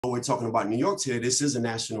We're talking about New York today. This is a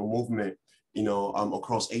national movement, you know,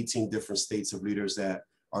 across 18 different states of leaders that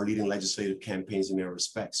are leading legislative campaigns in their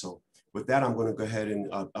respect. So with that, I'm going to go ahead and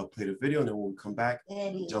play the video, and then we'll come back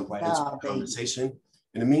and jump right into the conversation.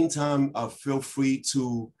 In the meantime, feel free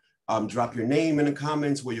to drop your name in the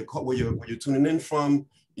comments, where you're tuning in from,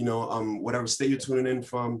 you know, whatever state you're tuning in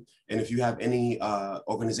from, and if you have any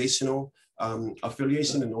organizational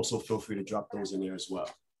affiliation, and also feel free to drop those in there as well.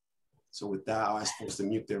 So with that, I'll ask folks to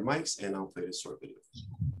mute their mics, and I'll play this short video.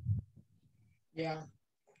 Yeah.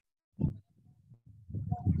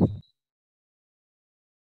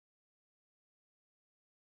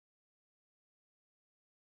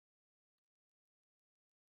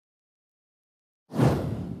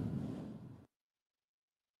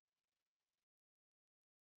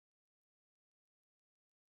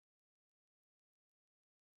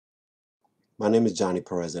 My name is Johnny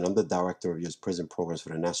Perez, and I'm the Director of U.S. Prison Programs for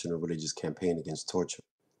the National Religious Campaign Against Torture.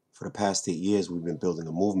 For the past 8 years, we've been building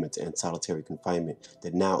a movement to end solitary confinement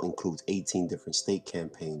that now includes 18 different state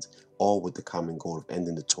campaigns, all with the common goal of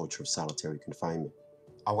ending the torture of solitary confinement.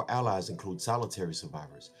 Our allies include solitary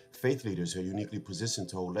survivors, faith leaders who are uniquely positioned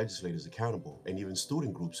to hold legislators accountable, and even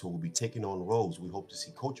student groups who will be taking on roles we hope to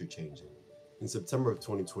see culture changing. In September of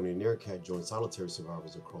 2020, NRCAT joined solitary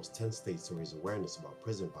survivors across 10 states to raise awareness about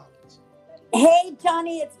prison violence. Hey,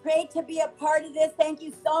 Johnny, it's great to be a part of this. Thank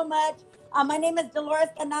you so much. My name is Dolores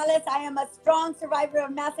Canales. I am a strong survivor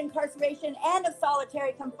of mass incarceration and of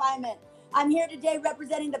solitary confinement. I'm here today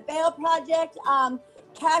representing the Bail Project.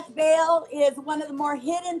 Cash bail is one of the more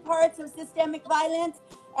hidden parts of systemic violence.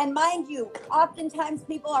 And mind you, oftentimes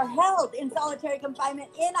people are held in solitary confinement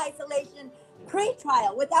in isolation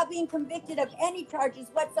pre-trial without being convicted of any charges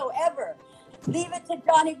whatsoever. Leave it to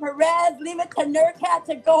Johnny Perez, leave it to NRCAT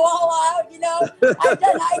to go all out, you know. I've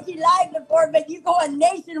done IG Live before, but you go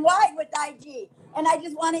nationwide with IG. And I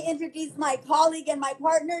just want to introduce my colleague and my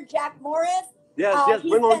partner, Jack Morris. Yes,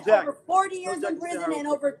 bring on Jack. Over 40 years in prison and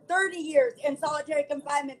over 30 years in solitary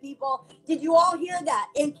confinement, people. Did you all hear that?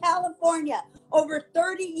 In California, over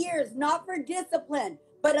 30 years, not for discipline,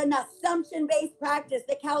 but an assumption-based practice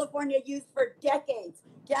that California used for decades.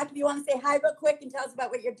 Jack, if you want to say hi real quick and tell us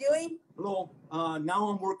about what you're doing. Hello. Now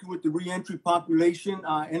I'm working with the reentry population.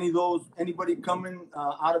 Anybody coming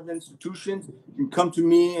out of institutions can come to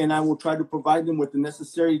me, and I will try to provide them with the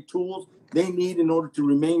necessary tools they need in order to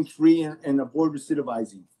remain free and avoid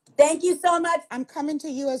recidivizing. Thank you so much. I'm coming to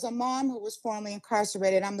you as a mom who was formerly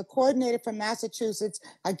incarcerated. I'm the coordinator for Massachusetts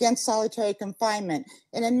Against Solitary Confinement.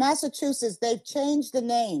 And in Massachusetts, they've changed the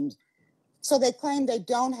names. So they claim they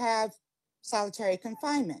don't have solitary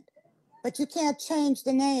confinement. But you can't change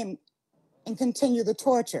the name and continue the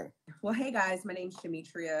torture. Well, hey guys, my name's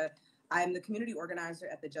Demetria. I'm the community organizer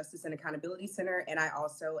at the Justice and Accountability Center, and I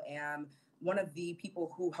also am one of the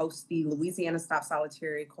people who hosts the Louisiana Stop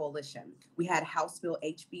Solitary Coalition. We had House Bill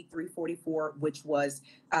HB 344, which was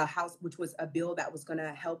a bill that was going to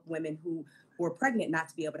help women who were pregnant not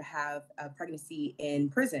to be able to have a pregnancy in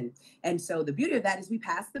prison. And so the beauty of that is we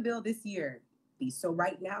passed the bill this year. So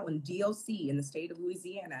right now in DOC in the state of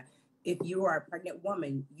Louisiana, if you are a pregnant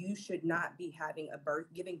woman, you should not be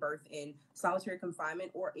giving birth in solitary confinement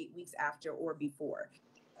or 8 weeks after or before.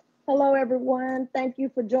 Hello, everyone. Thank you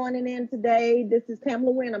for joining in today. This is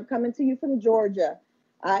Pamela Wynn. I'm coming to you from Georgia.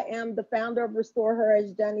 I am the founder of Restore Her,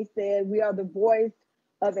 as Johnny said. We are the voice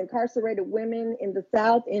of incarcerated women in the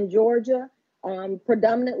South in Georgia,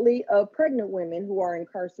 predominantly of pregnant women who are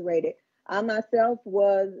incarcerated. I myself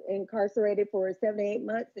was incarcerated for 78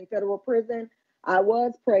 months in federal prison. I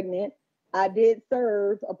was pregnant. I did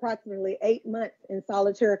serve approximately 8 months in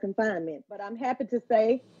solitary confinement, but I'm happy to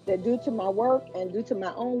say that due to my work and due to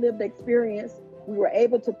my own lived experience, we were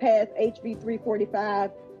able to pass HB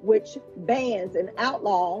 345, which bans and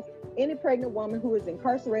outlaws any pregnant woman who is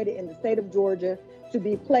incarcerated in the state of Georgia to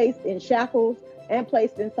be placed in shackles and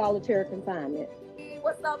placed in solitary confinement.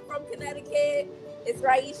 What's up from Connecticut? It's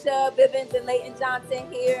Raisha, Bivens, and Layton Johnson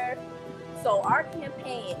here. So our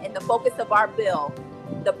campaign and the focus of our bill,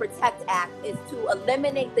 the PROTECT Act, is to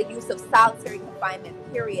eliminate the use of solitary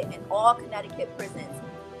confinement, period, in all Connecticut prisons.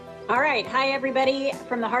 All right. Hi, everybody.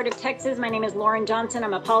 From the heart of Texas, my name is Lauren Johnson.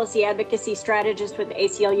 I'm a policy advocacy strategist with the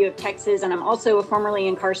ACLU of Texas, and I'm also a formerly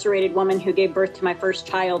incarcerated woman who gave birth to my first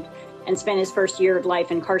child and spent his first year of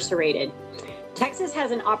life incarcerated. Texas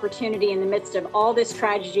has an opportunity in the midst of all this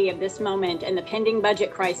tragedy of this moment and the pending budget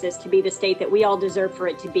crisis to be the state that we all deserve for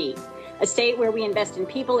it to be. A state where we invest in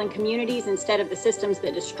people and communities instead of the systems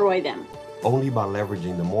that destroy them. Only by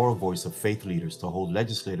leveraging the moral voice of faith leaders to hold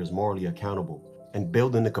legislators morally accountable and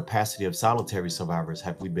building the capacity of solitary survivors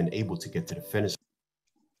have we been able to get to the finish.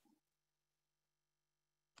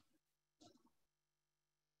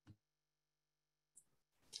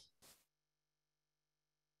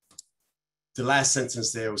 the last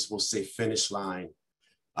sentence there was supposed to say finish line.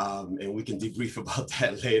 And we can debrief about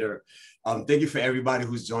that later. Thank you for everybody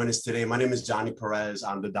who's joined us today. My name is Johnny Perez.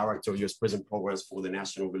 I'm the Director of U.S. Prison Programs for the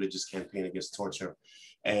National Religious Campaign Against Torture.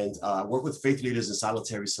 And I work with faith leaders and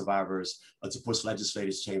solitary survivors to push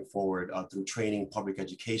legislative change forward through training, public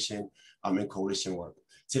education, and coalition work.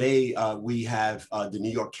 Today, we have the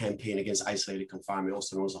New York Campaign Against Isolated Confinement,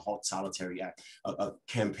 also known as the Halt Solitary Act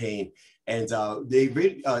campaign. And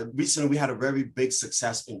recently, we had a very big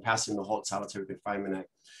success in passing the Halt Solitary Confinement Act.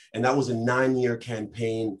 And that was a 9-year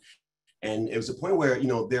campaign. And it was a point where,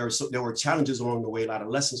 there were challenges along the way, a lot of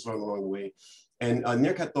lessons learned along the way. And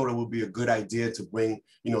NRCAT thought it would be a good idea to bring,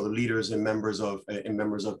 the leaders and members of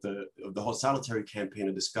the Halt Solitary campaign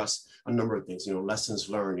to discuss a number of things, lessons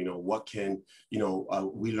learned, what can,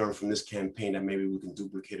 we learn from this campaign that maybe we can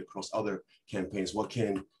duplicate across other campaigns? What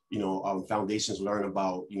can, foundations learn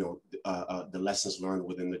about, the lessons learned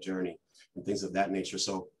within the journey and things of that nature.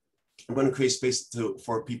 So I'm going to create space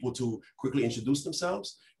for people to quickly introduce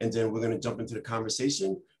themselves, and then we're going to jump into the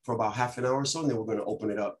conversation for about half an hour or so, and then we're going to open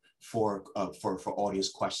it up for audience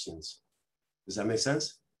questions. Does that make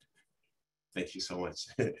sense? Thank you so much.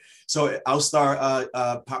 So I'll start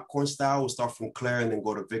popcorn style. We'll start from Claire and then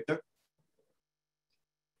go to Victor.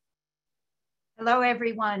 Hello,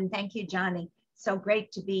 everyone. Thank you, Johnny. So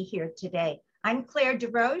great to be here today. I'm Claire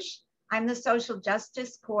Deroche. I'm the Social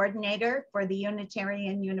Justice Coordinator for the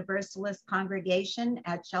Unitarian Universalist congregation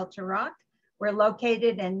at Shelter Rock. We're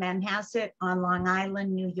located in Manhasset on Long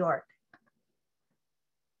Island, New York.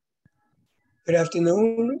 Good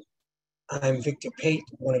afternoon. I'm Victor Pate,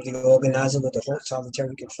 one of the organizers of the Halt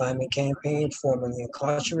Solitary Confinement campaign, formerly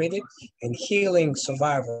incarcerated and healing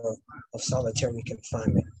survivor of solitary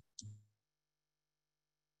confinement.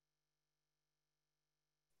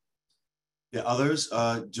 Yeah, others,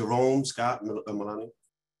 Jerome, Scott, Melania.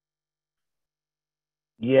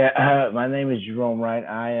 Yeah, my name is Jerome Wright.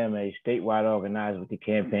 I am a statewide organizer with the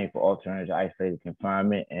Campaign for Alternative to Isolated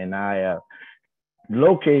Confinement, and I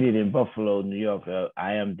located in Buffalo, New York.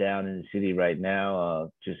 I am down in the city right now,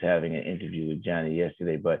 just having an interview with Johnny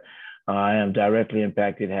yesterday, but I am directly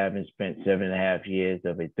impacted, having spent 7.5 years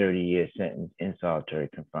of a 30-year sentence in solitary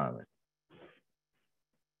confinement.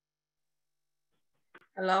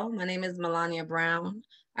 Hello, my name is Melania Brown.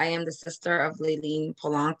 I am the sister of Layleen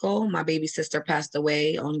Polanco. My baby sister passed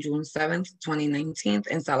away on June 7th, 2019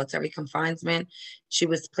 in solitary confinement. She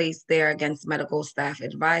was placed there against medical staff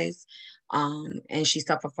advice, and she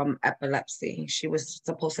suffered from epilepsy. She was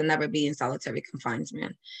supposed to never be in solitary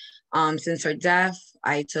confinement. Since her death,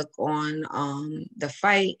 I took on the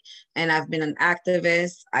fight, and I've been an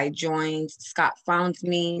activist. I joined, Scott found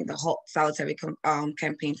me, the Halt Solitary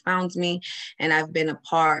campaign found me, and I've been a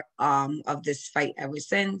part of this fight ever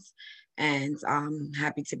since, and I'm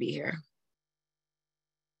happy to be here.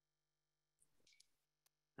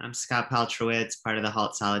 I'm Scott Paltrowitz, part of the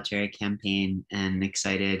Halt Solitary campaign, and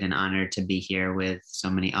excited and honored to be here with so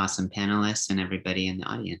many awesome panelists and everybody in the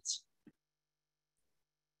audience.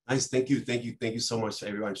 Nice, thank you so much for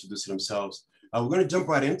everyone introducing themselves. We're going to jump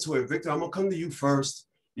right into it. Victor, I'm going to come to you first.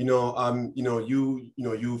 You've been in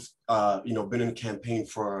the campaign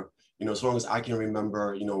for as long as I can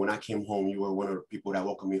remember. When I came home, you were one of the people that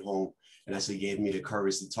welcomed me home and actually gave me the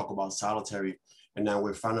courage to talk about solitary. And now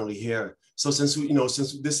we're finally here. So since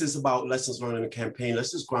this is about lessons learned in the campaign,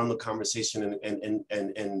 let's just ground the conversation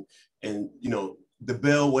and the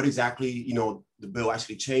bill. What exactly the bill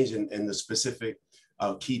actually changed and the specific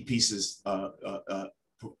key pieces,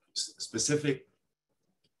 specific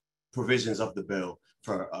provisions of the bill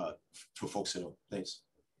for folks to know. Thanks.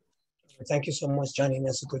 Thank you so much, Johnny.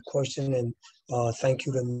 That's a good question. And thank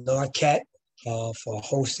you to NRCAT for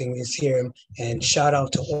hosting this here. And shout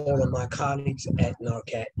out to all of my colleagues at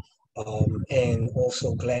NRCAT. And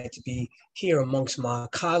also glad to be here amongst my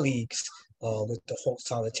colleagues with the Halt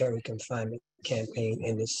Solitary Confinement campaign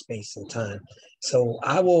in this space and time. So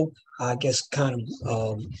I will, I guess, kind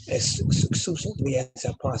of as succinctly as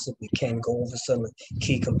I possibly can go over some of the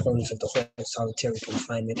key components of the Halt Solitary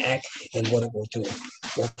Confinement Act and what it will do.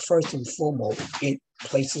 Well, first and foremost, it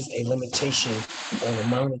places a limitation on the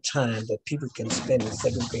amount of time that people can spend in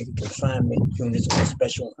segregated confinement units or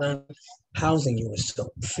special housing units, so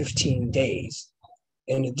 15 days.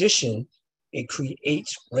 In addition, it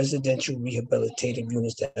creates residential rehabilitative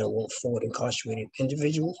units that will afford incarcerated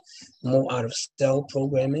individuals more out-of-cell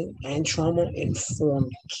programming and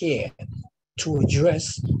trauma-informed care to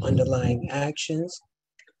address underlying actions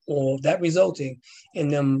or that resulting in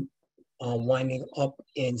them winding up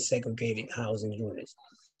in segregated housing units.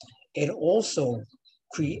 It also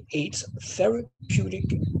creates therapeutic,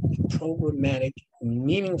 programmatic,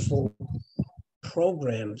 meaningful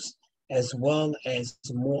programs, as well as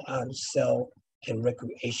more out-of-cell and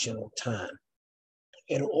recreational time.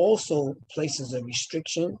 It also places a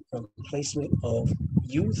restriction on placement of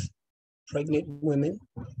youth, pregnant women,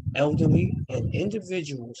 elderly, and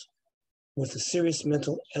individuals with a serious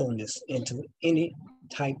mental illness into any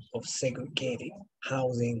type of segregated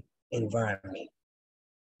housing environment.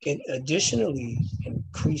 It additionally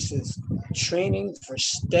increases training for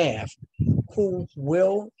staff who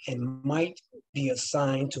will and might be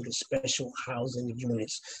assigned to the special housing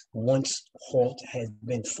units once HALT has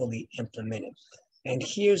been fully implemented. And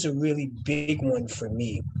here's a really big one for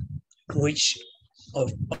me, which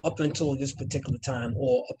up until this particular time,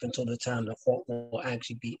 or up until the time the HALT will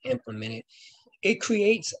actually be implemented, it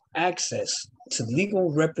creates access to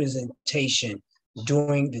legal representation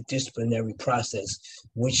during the disciplinary process,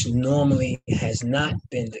 which normally has not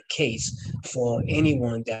been the case for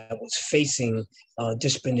anyone that was facing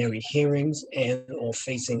disciplinary hearings and or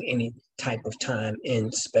facing any type of time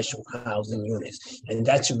in special housing units. And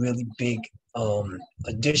that's a really big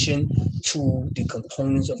addition to the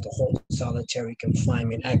components of the whole Solitary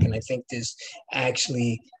Confinement Act. And I think this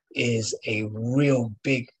actually is a real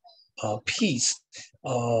big piece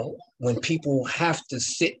when people have to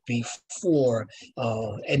sit before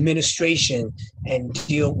administration and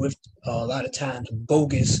deal with a lot of times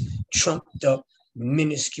bogus, trumped up,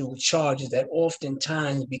 minuscule charges that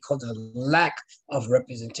oftentimes, because of lack of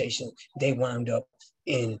representation, they wound up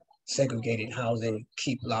in segregated housing,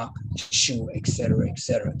 keep lock, shoe, et cetera, et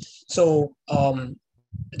cetera. So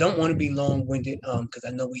I don't want to be long-winded because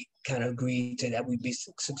I know we kind of agreed to that we be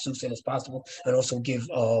succinct as possible and also give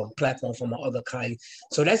a platform for my other colleagues.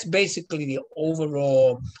 So that's basically the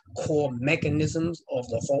overall core mechanisms of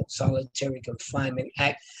the whole Solitary Confinement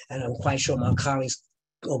Act. And I'm quite sure my colleagues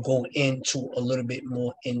will go into a little bit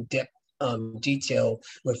more in-depth detail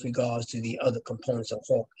with regards to the other components of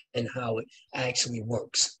HALT and how it actually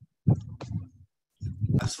works.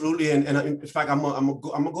 Absolutely, and in fact, I'm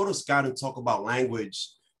gonna go to Scott and talk about language.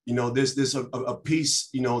 You know, there's a piece,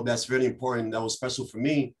 you know, that's really important, that was special for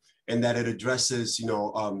me, and that it addresses, you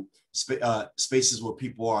know, spaces where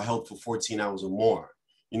people are held for 14 hours or more.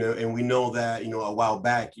 You know, and we know that, you know, a while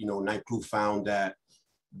back, you know, Night Crew found that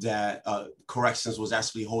corrections was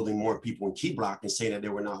actually holding more people in key block and saying that they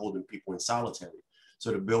were not holding people in solitary.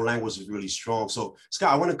 So the bill language is really strong. So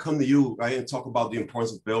Scott, I want to come to you, right, and talk about the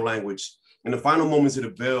importance of bill language. In the final moments of the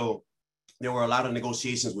bill, there were a lot of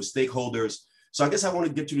negotiations with stakeholders. So I guess I want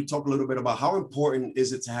to get you to talk a little bit about how important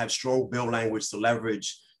is it to have strong bill language to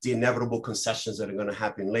leverage the inevitable concessions that are going to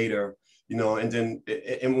happen later, you know, and then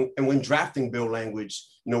and when drafting bill language,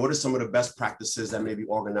 you know, what are some of the best practices that maybe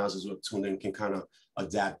organizers look to and then can kind of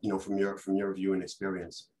adapt, you know, from your view and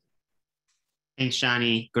experience? Thanks,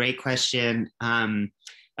 Johnny. Great question.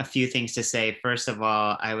 A few things to say. First of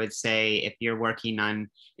all, I would say if you're working on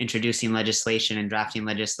introducing legislation and drafting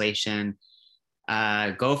legislation,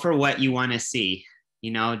 go for what you want to see.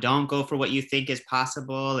 You know, don't go for what you think is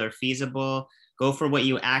possible or feasible. Go for what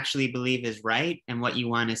you actually believe is right and what you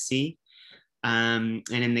want to see. And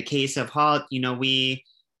in the case of HALT, you know,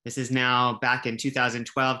 this is now back in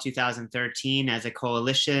 2012, 2013 as a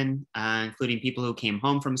coalition, including people who came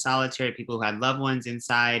home from solitary, people who had loved ones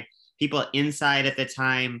inside, people inside at the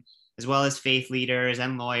time, as well as faith leaders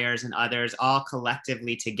and lawyers and others, all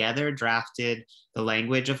collectively together drafted the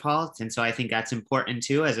language of HALT. And so I think that's important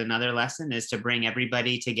too, as another lesson, is to bring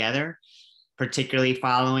everybody together, particularly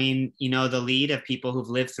following, you know, the lead of people who've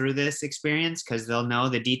lived through this experience, because they'll know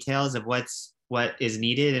the details of what is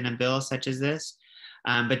needed in a bill such as this.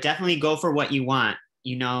 But definitely go for what you want.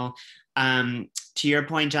 You know, to your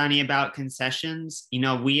point, Johnny, about concessions, you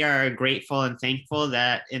know, we are grateful and thankful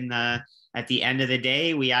that at the end of the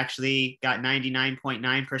day, we actually got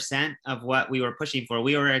 99.9% of what we were pushing for.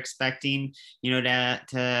 We were expecting, you know,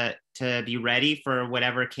 to be ready for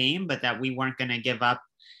whatever came, but that we weren't going to give up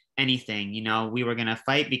anything. You know, we were going to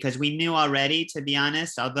fight because we knew already, to be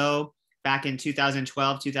honest, although back in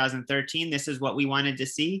 2012, 2013, this is what we wanted to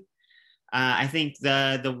see. I think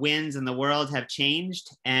the winds in the world have changed,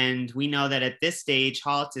 and we know that at this stage,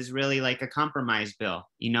 HALT is really like a compromise bill.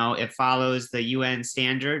 You know, it follows the UN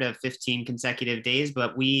standard of 15 consecutive days,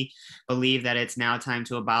 but we believe that it's now time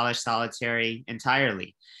to abolish solitary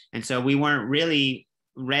entirely. And so we weren't really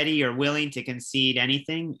ready or willing to concede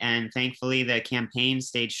anything. And thankfully, the campaign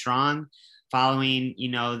stayed strong, following, you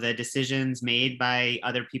know, the decisions made by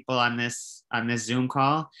other people on this Zoom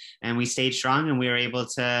call, and we stayed strong, and we were able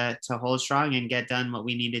to hold strong and get done what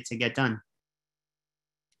we needed to get done.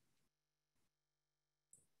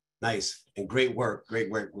 Nice and great work,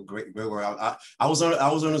 great work. I was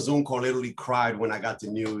on a Zoom call, literally cried when I got the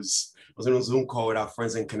news. I was on a Zoom call with our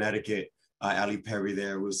friends in Connecticut, Ali Perry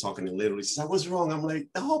there. We was talking, and literally she said, "What's wrong?" I'm like,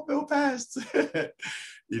 "The whole bill passed."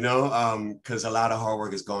 You know, because a lot of hard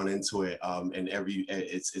work has gone into it, and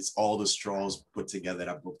it's all the straws put together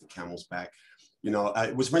that broke the camel's back. You know,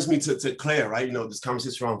 which brings me to Claire, right? You know, this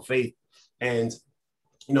conversation around faith, and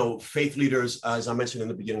you know, faith leaders, as I mentioned in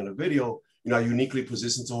the beginning of the video, you know, are uniquely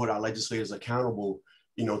positioned to hold our legislators accountable,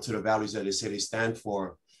 you know, to the values that they say they stand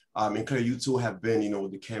for. And Claire, you too have been, you know,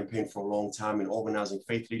 with the campaign for a long time and organizing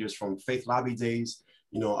faith leaders from faith lobby days,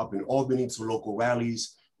 you know, up in Albany to local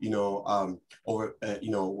rallies, you know,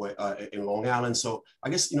 in Long Island. So I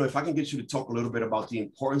guess, you know, if I can get you to talk a little bit about the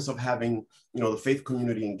importance of having, you know, the faith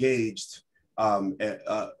community engaged,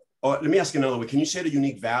 or let me ask you another way. Can you share the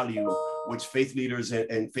unique value which faith leaders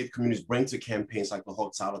and faith communities bring to campaigns like the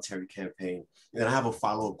Halt Solitary campaign? And then I have a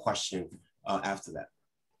follow-up question after that.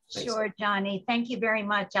 Thanks. Sure, Johnny. Thank you very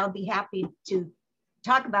much. I'll be happy to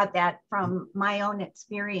talk about that from my own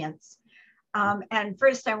experience. And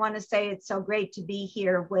first, I want to say it's so great to be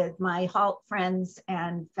here with my HALT friends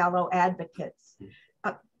and fellow advocates.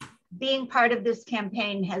 Being part of this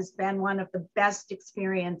campaign has been one of the best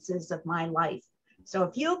experiences of my life. So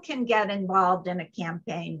if you can get involved in a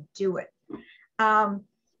campaign, do it.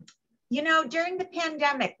 You know, during the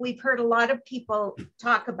pandemic, we've heard a lot of people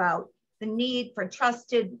talk about the need for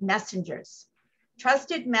trusted messengers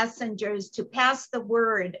to pass the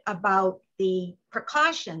word about the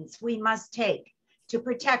precautions we must take to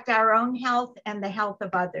protect our own health and the health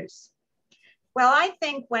of others. Well, I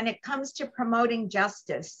think when it comes to promoting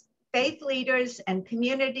justice, faith leaders and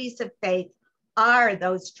communities of faith are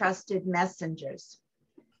those trusted messengers.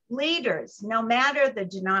 Leaders, no matter the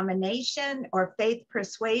denomination or faith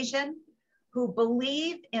persuasion, who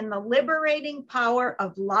believe in the liberating power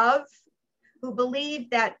of love, who believe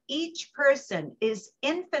that each person is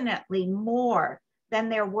infinitely more than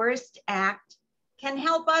their worst act, can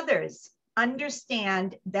help others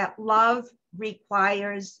understand that love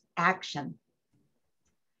requires action.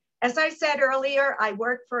 As I said earlier, I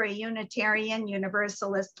work for a Unitarian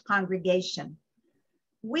Universalist congregation.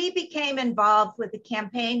 We became involved with the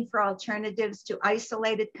campaign for alternatives to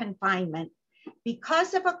isolated confinement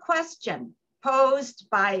because of a question posed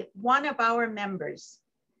by one of our members.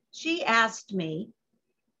 She asked me,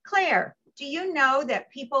 "Claire, do you know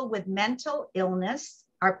that people with mental illness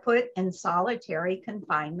are put in solitary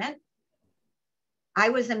confinement?" I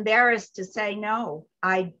was embarrassed to say no,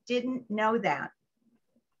 I didn't know that,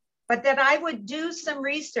 but that I would do some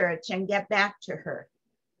research and get back to her.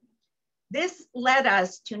 This led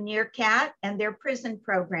us to NRCAT and their prison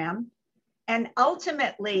program, and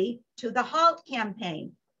ultimately to the HALT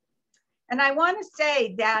campaign. And I want to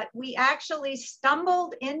say that we actually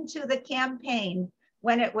stumbled into the campaign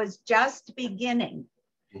when it was just beginning.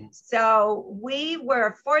 So we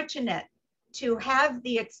were fortunate to have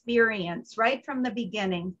the experience right from the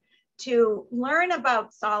beginning to learn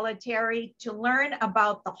about solitary, to learn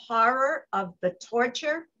about the horror of the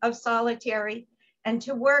torture of solitary, and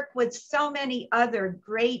to work with so many other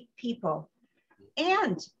great people.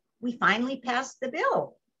 And we finally passed the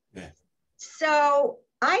bill. Yeah. So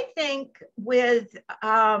I think with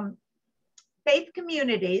faith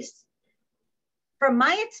communities, from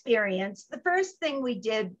my experience, the first thing we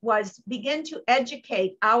did was begin to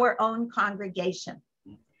educate our own congregation.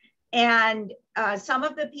 And some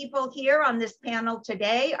of the people here on this panel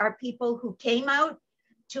today are people who came out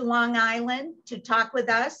to Long Island to talk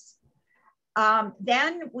with us.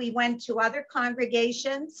 Then we went to other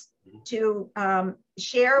congregations to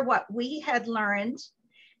share what we had learned.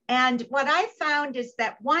 And what I found is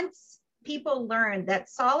that once people learn that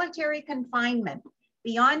solitary confinement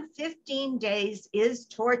beyond 15 days is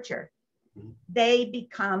torture, they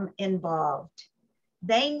become involved.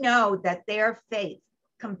 They know that their faith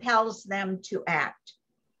compels them to act.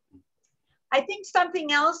 I think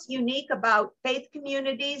something else unique about faith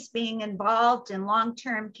communities being involved in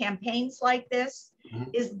long-term campaigns like this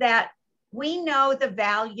is that we know the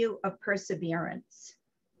value of perseverance.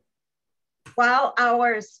 While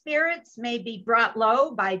our spirits may be brought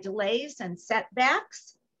low by delays and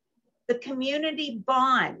setbacks, the community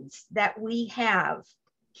bonds that we have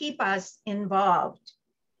keep us involved.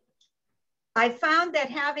 I found that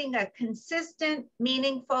having a consistent,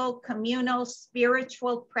 meaningful, communal,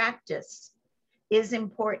 spiritual practice is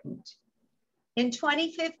important. In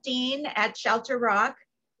 2015 at Shelter Rock,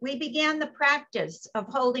 we began the practice of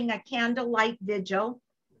holding a candlelight vigil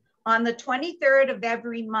on the 23rd of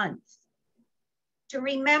every month to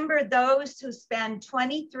remember those who spend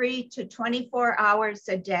 23 to 24 hours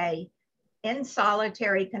a day in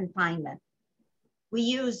solitary confinement. We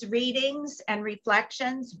use readings and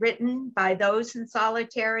reflections written by those in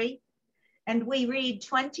solitary, and we read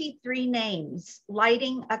 23 names,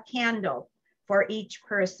 lighting a candle for each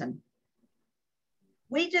person.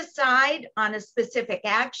 We decide on a specific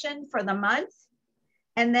action for the month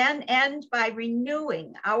and then end by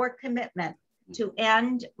renewing our commitment to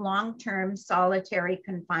end long-term solitary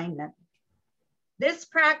confinement. This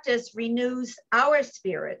practice renews our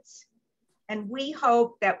spirits, and we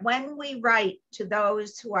hope that when we write to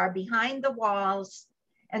those who are behind the walls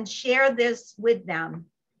and share this with them,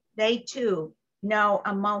 they too know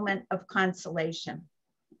a moment of consolation.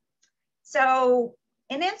 So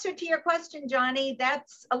in answer to your question, Johnny,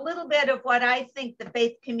 that's a little bit of what I think the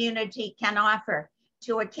faith community can offer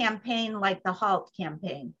to a campaign like the HALT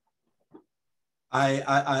campaign.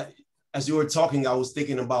 As you were talking, I was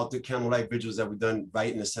thinking about the candlelight vigils that we've done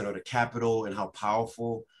right in the center of the Capitol and how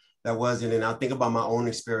powerful that was. And then I think about my own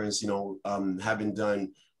experience, you know, having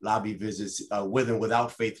done lobby visits with and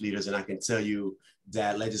without faith leaders. And I can tell you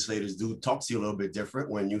that legislators do talk to you a little bit different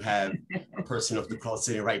when you have a person of the cross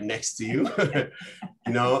sitting right next to you.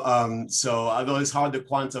 You know, so although it's hard to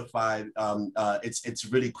quantify, it's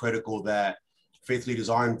really critical that faith leaders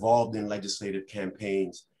are involved in legislative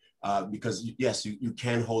campaigns because yes, you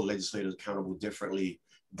can hold legislators accountable differently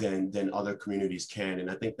than other communities can.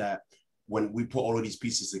 And I think that when we put all of these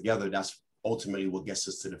pieces together, that's ultimately what gets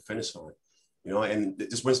us to the finish line. You know, and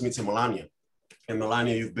this brings me to Melania. And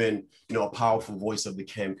Melania, you've been, you know, a powerful voice of the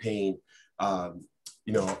campaign,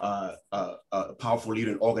 you know, a powerful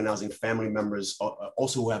leader in organizing family members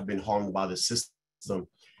also who have been harmed by the system.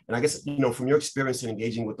 And I guess, you know, from your experience in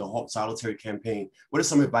engaging with the HALT Solitary campaign, what is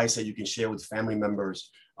some advice that you can share with family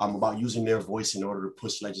members about using their voice in order to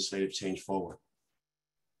push legislative change forward?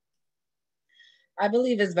 I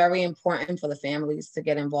believe it's very important for the families to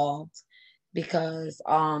get involved because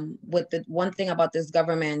with the one thing about this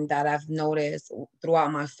government that I've noticed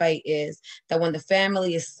throughout my fight is that when the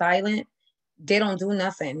family is silent, they don't do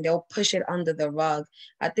nothing. They'll push it under the rug.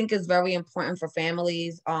 I think it's very important for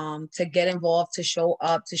families to get involved, to show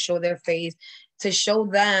up, to show their face, to show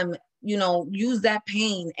them, you know, use that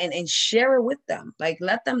pain and share it with them. Like,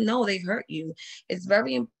 let them know they hurt you. It's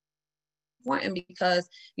very important because,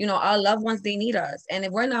 you know, our loved ones, they need us. And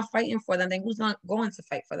if we're not fighting for them, then who's not going to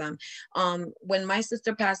fight for them? When my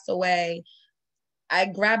sister passed away, I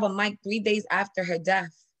grabbed a mic 3 days after her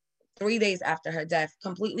death. 3 days after her death,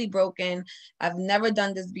 completely broken. I've never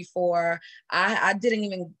done this before. I didn't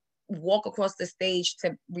even walk across the stage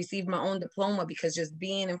to receive my own diploma because just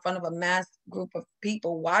being in front of a mass group of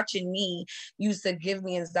people watching me used to give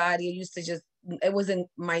me anxiety. It used to just, it wasn't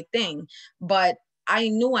my thing. But I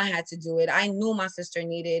knew I had to do it. I knew my sister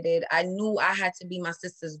needed it. I knew I had to be my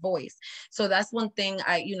sister's voice. So that's one thing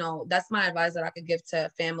you know, that's my advice that I could give to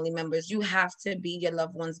family members. You have to be your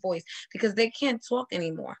loved one's voice because they can't talk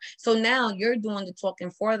anymore. So now you're doing the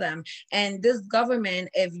talking for them. And this government,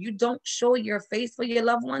 if you don't show your face for your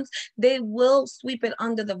loved ones, they will sweep it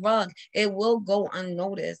under the rug. It will go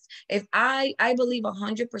unnoticed. If I believe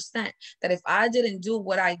 100% that if I didn't do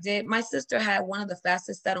what I did, my sister had one of the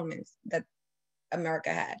fastest settlements that America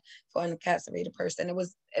had for an incarcerated person. It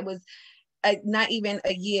was not even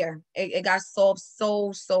a year. It got solved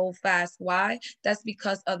so fast. Why? That's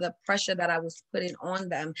because of the pressure that I was putting on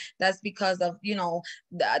them. That's because of, you know,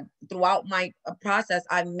 throughout my process,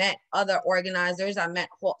 I met other organizers. I met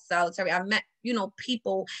HALT Solitary. I met, you know,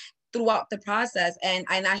 people throughout the process, and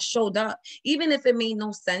I showed up, even if it made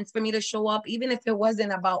no sense for me to show up, even if it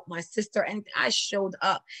wasn't about my sister, and I showed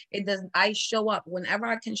up. I show up whenever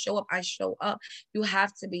I can show up. I show up. You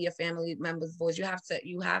have to be your family member's voice. You have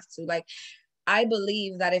to like, I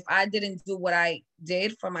believe that if I didn't do what I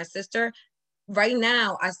did for my sister, right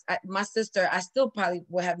now, my sister, I still probably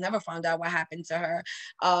would have never found out what happened to her.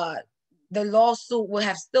 The lawsuit would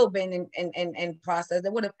have still been in process.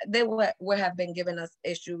 They would have been giving us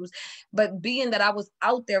issues. But being that I was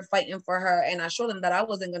out there fighting for her and I showed them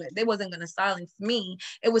that they wasn't gonna silence me,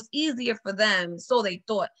 it was easier for them, so they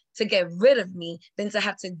thought, to get rid of me than to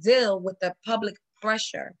have to deal with the public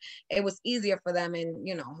pressure. It was easier for them, and,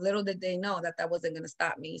 you know, little did they know that wasn't going to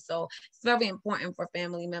stop me. So it's very important for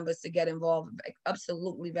family members to get involved.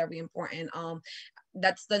 Absolutely very important.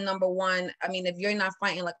 That's the number one. I mean, if you're not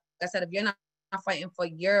fighting, like I said, if you're not fighting for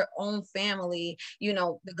your own family, you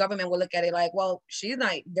know, the government will look at it like, well,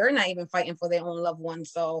 they're not even fighting for their own loved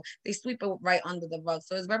ones. So they sweep it right under the rug.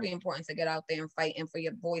 So it's very important to get out there and fight and for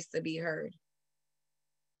your voice to be heard.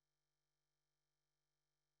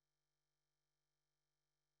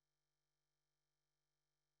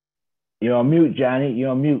 You're on mute, Johnny.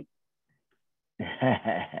 You're on mute.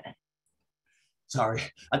 sorry,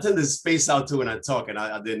 I tend to space out too when I talk, and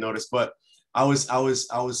I didn't notice, but I was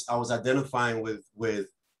identifying with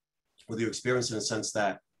your experience in the sense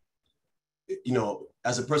that, you know,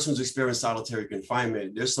 as a person who's experienced solitary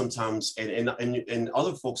confinement, there's sometimes, and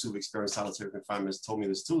other folks who've experienced solitary confinement told me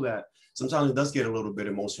this too, that sometimes it does get a little bit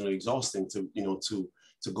emotionally exhausting to, you know, to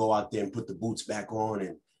go out there and put the boots back on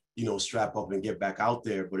and, you know, strap up and get back out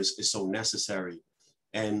there, but it's so necessary.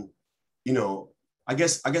 And, you know, I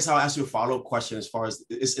guess I'll ask you a follow-up question as far as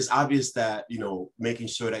it's obvious that, you know, making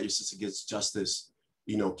sure that your sister gets justice,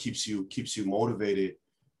 you know, keeps you motivated,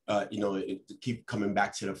 you know, to keep coming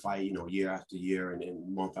back to the fight, you know, year after year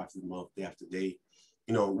and month after month, day after day.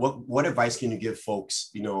 You know, what advice can you give folks,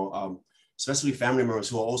 you know, especially family members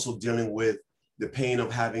who are also dealing with the pain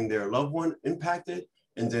of having their loved one impacted,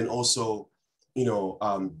 and then also, you know,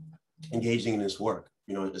 engaging in this work,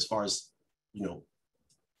 you know, as far as, you know,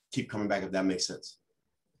 keep coming back, if that makes sense.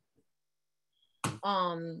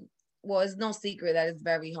 Well, it's no secret that it's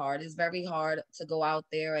very hard. It's very hard to go out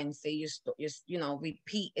there and say you know,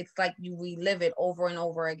 repeat. It's like you relive it over and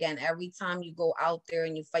over again. Every time you go out there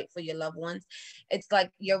and you fight for your loved ones, it's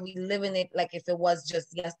like you're reliving it like if it was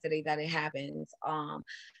just yesterday that it happened.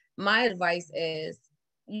 My advice is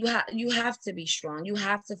you have to be strong. You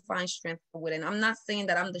have to find strength within. I'm not saying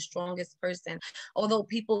that I'm the strongest person, although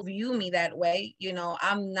people view me that way. You know,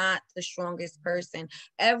 I'm not the strongest person.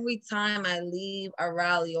 Every time I leave a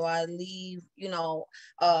rally or I leave, you know,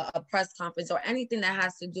 a press conference or anything that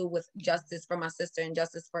has to do with justice for my sister and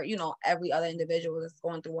justice for, you know, every other individual that's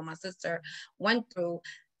going through what my sister went through,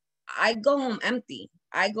 I go home empty.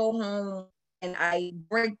 I go home and I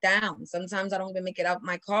break down. Sometimes I don't even make it out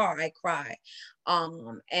my car. I cry.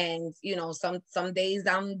 And you know, some days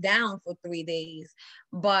I'm down for 3 days,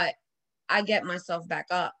 but I get myself back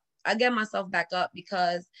up. I get myself back up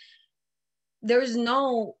because there's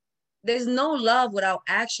no love without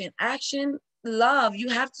action. Love, you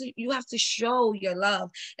have to show your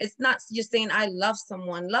love. It's not just saying I love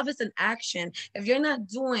someone. Love is an action. If you're not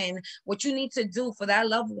doing what you need to do for that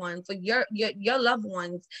loved one, for your loved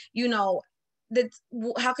ones, you know,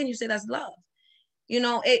 how can you say that's love? You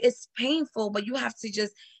know, it's painful, but you have to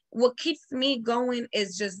just, what keeps me going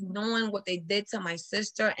is just knowing what they did to my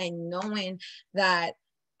sister and knowing that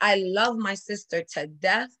I love my sister to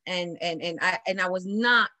death. And I was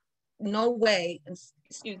not, no way,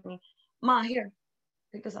 excuse me, Ma, here,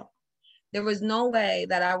 pick this up. There was no way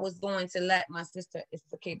that I was going to let my sister, it's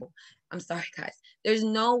the cable. I'm sorry, guys. There's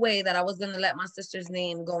no way that I was going to let my sister's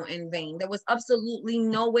name go in vain. There was absolutely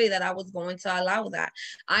no way that I was going to allow that.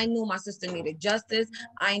 I knew my sister needed justice.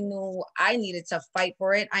 I knew I needed to fight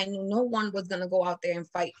for it. I knew no one was going to go out there and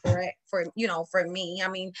fight for it, for, you know, for me. I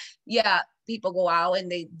mean, yeah, people go out and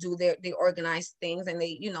they do they organize things and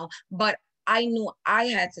they, you know, but I knew I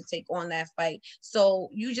had to take on that fight. So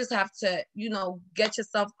you just have to, you know, get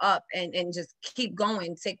yourself up and just keep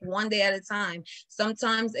going. Take one day at a time.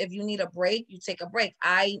 Sometimes if you need a break, you take a break.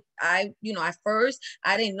 I, you know, at first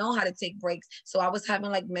I didn't know how to take breaks. So I was having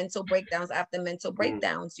like mental breakdowns after mental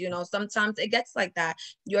breakdowns. You know, sometimes it gets like that.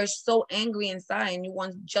 You're so angry inside and you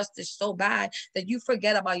want justice so bad that you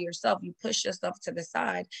forget about yourself. You push yourself to the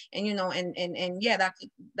side and, you know, and yeah,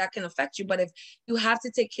 that can affect you. But if you have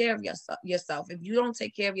to take care of yourself, if you don't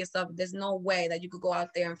take care of yourself, there's no way that you could go out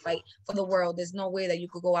there and fight for the world. There's no way that you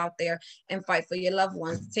could go out there and fight for your loved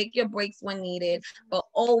ones. Take your breaks when needed, but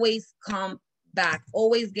always come back.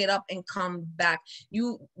 Always get up and come back.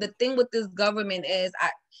 The thing with this government is,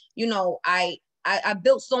 I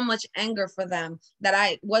built so much anger for them that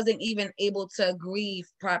I wasn't even able to grieve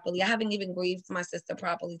properly. I haven't even grieved my sister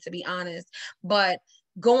properly, to be honest. But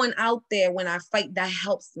going out there when I fight, that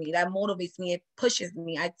helps me, that motivates me, it pushes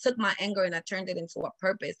me. I took my anger and I turned it into a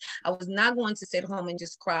purpose. I was not going to sit home and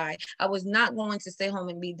just cry. I was not going to stay home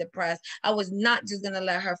and be depressed. I was not just going to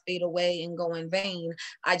let her fade away and go in vain.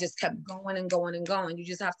 I just kept going and going and going. You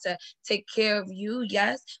just have to take care of you,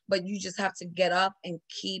 yes, but you just have to get up and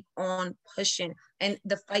keep on pushing. And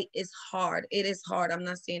the fight is hard. It is hard. I'm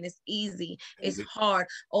not saying it's easy. It's hard.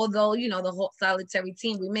 Although, you know, the whole solitary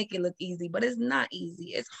team, we make it look easy, but it's not easy.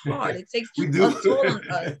 It's hard. It takes a toll on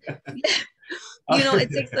us. You know,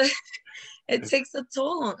 it takes a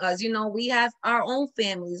toll on us. You know, we have our own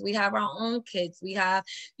families. We have our own kids. We have,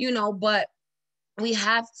 you know, but we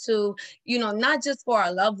have to, you know, not just for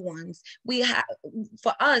our loved ones, we have,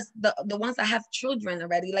 for us, the ones that have children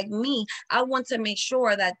already, like me, I want to make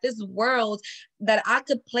sure that this world, that I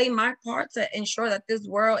could play my part to ensure that this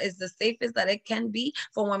world is the safest that it can be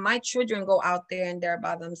for when my children go out there and they're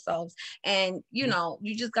by themselves. And, you know,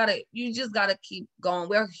 you just gotta keep going.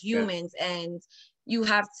 We're humans, and you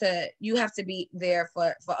have to be there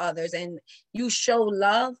for others, and you show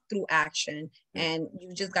love through action, and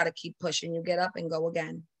you just got to keep pushing. You get up and go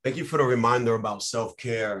again. Thank you for the reminder about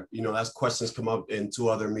self-care. You know, that's questions come up in 2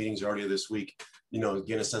 other meetings earlier this week, you know,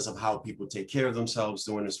 getting a sense of how people take care of themselves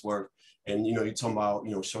doing this work. And, you know, you're talking about,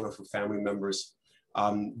 you know, showing up for family members.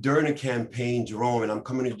 During the campaign, Jerome, and I'm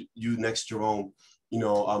coming to you next, Jerome, you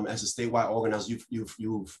know, as a statewide organizer,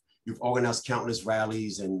 you've organized countless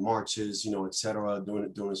rallies and marches, you know, et cetera,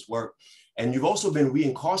 doing this work. And you've also been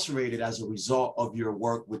reincarcerated as a result of your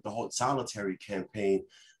work with the Halt Solitary campaign,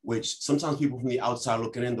 which sometimes people from the outside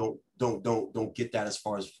looking in don't get that, as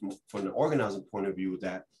far as from the organizing point of view,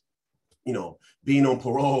 that, you know, being on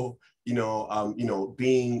parole, you know,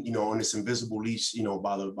 being, you know, on this invisible leash, you know,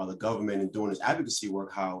 by the government, and doing this advocacy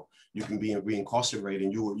work, how you can be reincarcerated.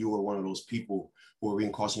 And you were one of those people who were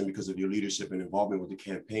reincarcerated because of your leadership and involvement with the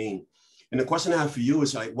campaign. And the question I have for you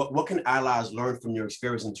is, like, what can allies learn from your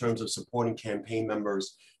experience in terms of supporting campaign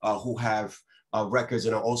members who have records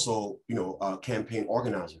and are also, you know, campaign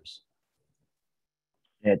organizers?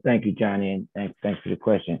 Yeah, thank you, Johnny, and thanks for the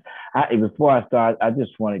question. Before I start, I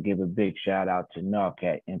just want to give a big shout out to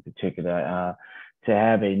NRCAT in particular, to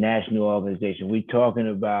have a national organization. We're talking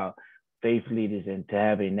about faith leaders, and to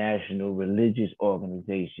have a national religious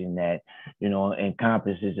organization that, you know,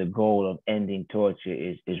 encompasses a goal of ending torture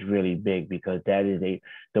is really big, because that is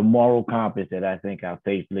the moral compass that I think our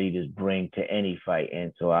faith leaders bring to any fight.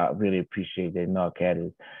 And so I really appreciate that NRCAT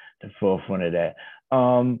is the forefront of that.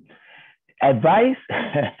 Advice,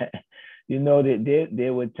 you know, that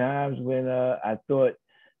there were times when I thought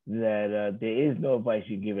that there is no advice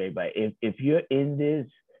you give everybody. If you're in this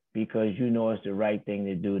because you know it's the right thing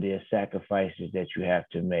to do, there's sacrifices that you have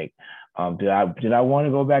to make. Did I want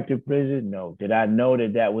to go back to prison? No. Did I know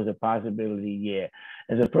that was a possibility? Yeah.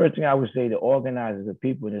 As the first thing I would say, the organizers, the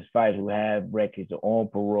people in this fight who have records, or on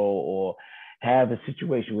parole, or have a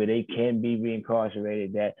situation where they can be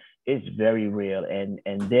reincarcerated, that it's very real. And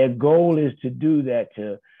their goal is to do that,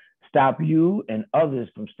 to stop you and others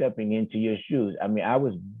from stepping into your shoes. I mean, I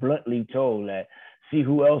was bluntly told that, see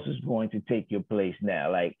who else is going to take your place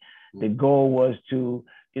now. Like, the goal was to,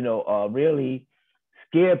 you know, really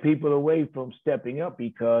scare people away from stepping up,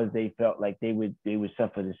 because they felt like they would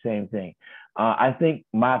suffer the same thing. I think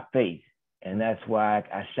my faith, and that's why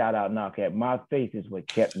I shout out NRCAT, my faith is what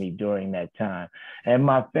kept me during that time, and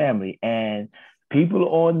my family. And people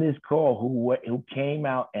on this call who came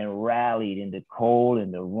out and rallied in the cold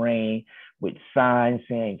and the rain with signs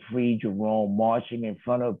saying "Free Jerome," marching in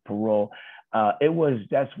front of parole.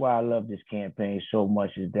 That's why I love this campaign so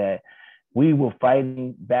much, is that we were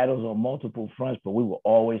fighting battles on multiple fronts, but we were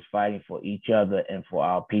always fighting for each other and for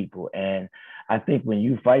our people. And I think when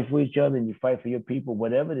you fight for each other and you fight for your people,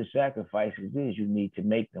 whatever the sacrifices is, you need to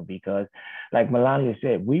make them, because, like Melania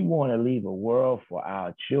said, we want to leave a world for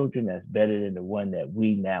our children that's better than the one that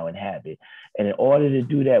we now inhabit. And in order to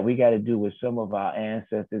do that, we got to do what some of our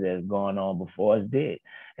ancestors that have gone on before us did.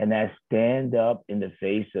 And that's stand up in the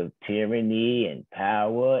face of tyranny and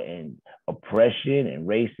power and oppression and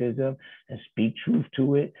racism, and speak truth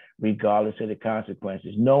to it, regardless of the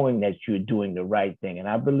consequences, knowing that you're doing the right thing. And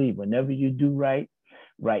I believe whenever you do right,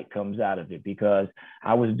 right comes out of it, because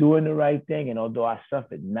I was doing the right thing. And although I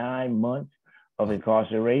suffered 9 months of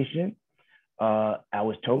incarceration, I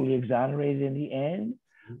was totally exonerated in the end.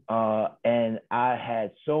 And I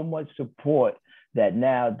had so much support that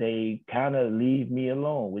now they kind of leave me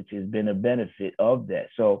alone, which has been a benefit of that.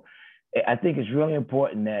 So I think it's really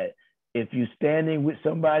important that if you're standing with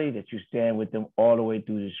somebody, that you stand with them all the way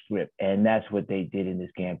through the script. And that's what they did in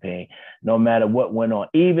this campaign. No matter what went on,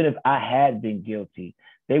 even if I had been guilty,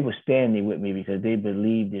 they were standing with me because they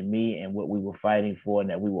believed in me and what we were fighting for, and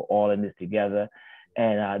that we were all in this together.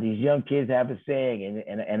 And these young kids have a saying,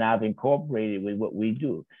 and I've incorporated with what we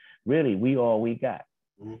do. Really, we all we got.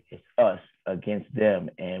 It's us against them.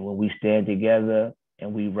 And when we stand together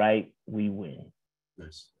and we write, we win.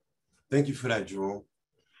 Nice. Thank you for that, Jerome.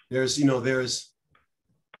 Our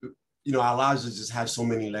lives just have so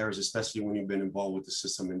many layers, especially when you've been involved with the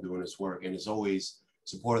system and doing this work. And it's always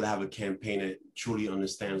supportive to have a campaign that truly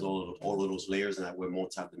understands all of those layers, and that we're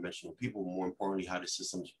multidimensional people. More importantly, how the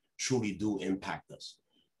systems truly do impact us.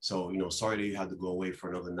 So, sorry that you had to go away for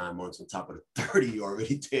another 9 months on top of the 30 you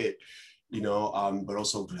already did. But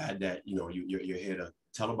also glad that you're here to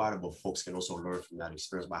tell about it, but folks can also learn from that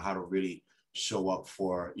experience about how to really show up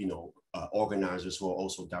for organizers who are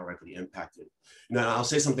also directly impacted. Now, I'll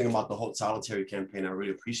say something about the Halt Solitary campaign I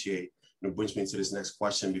really appreciate. Brings me to this next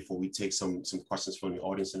question before we take some questions from the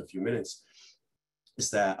audience in a few minutes. Is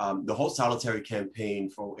that the Halt Solitary campaign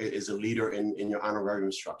is a leader in your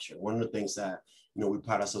honorarium structure. One of the things that you know, we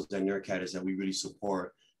pride ourselves at NRCAT is that we really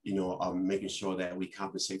support, you know, making sure that we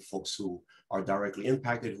compensate folks who are directly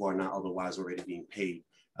impacted, who are not otherwise already being paid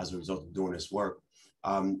as a result of doing this work.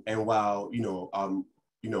 And while,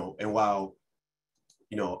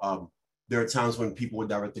 there are times when people with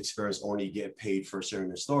direct experience only get paid for sharing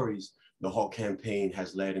their stories, the whole campaign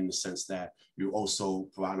has led in the sense that you also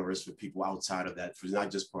provide a risk for people outside of that, for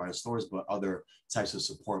not just providing stories, but other types of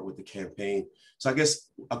support with the campaign. So I guess,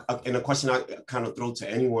 and a question I kind of throw to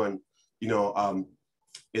anyone, you know, I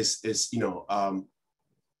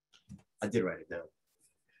did write it down.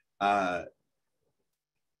 How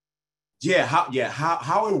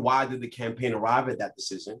and why did the campaign arrive at that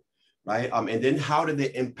decision, right? And then how did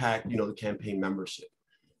it impact, you know, the campaign membership?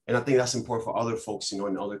 And I think that's important for other folks, you know,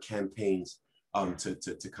 in other campaigns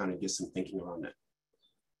to kind of get some thinking around that.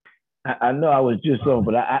 I know I was just on,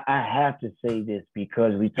 but I have to say this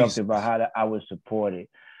because we talked about how I was supported.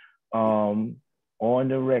 On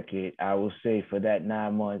the record, I will say for that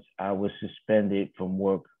 9 months, I was suspended from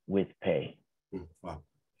work with pay. Wow.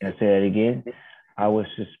 Can I say that again? I was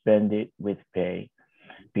suspended with pay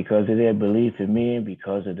because of their belief in me,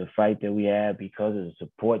 because of the fight that we have, because of the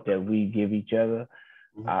support that we give each other.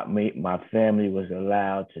 My family was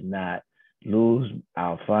allowed to not lose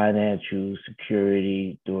our financial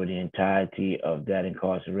security during the entirety of that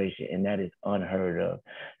incarceration, and that is unheard of.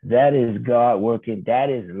 That is God working. That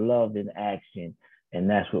is love in action, and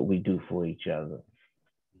that's what we do for each other.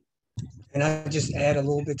 And I just add a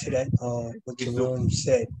little bit to that, what Jerome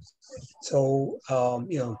said. So,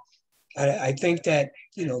 you know, I think that,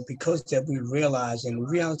 you know, because that we realize in the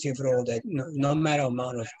reality of it all that no matter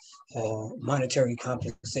amount of monetary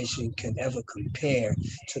compensation can ever compare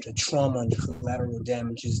to the trauma and the collateral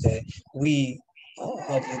damages that we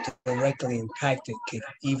directly impacted could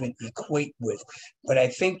even equate with. But I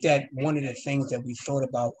think that one of the things that we thought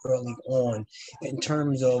about early on in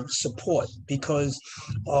terms of support, because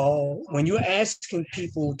when you're asking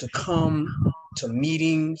people to come to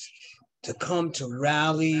meetings, to come to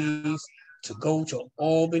rallies, to go to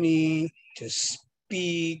Albany, to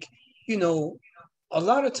speak, you know, a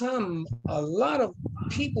lot of time, a lot of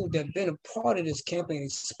people that have been a part of this campaign,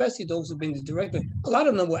 especially those who've been the director, a lot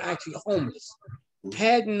of them were actually homeless,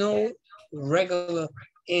 had no regular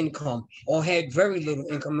income or had very little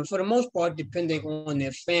income, and for the most part depending on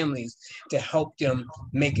their families to help them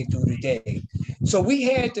make it through the day. So we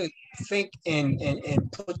had to think and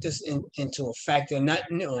put this into a factor, not,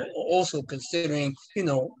 you know, also considering, you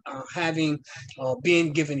know,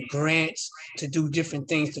 being given grants to do different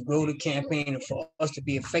things to grow the campaign and for us to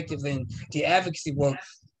be effective in the advocacy work.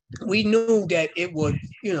 We knew that it would,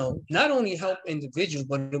 you know, not only help individuals,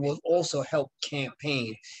 but it would also help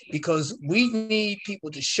campaign, because we need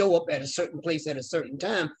people to show up at a certain place at a certain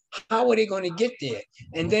time. How are they going to get there?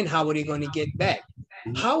 And then how are they going to get back?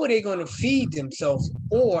 How are they going to feed themselves,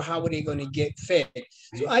 or how are they going to get fed?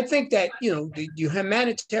 So I think that, you know, the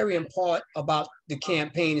humanitarian part about the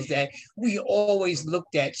campaign is that we always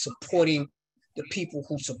looked at supporting the people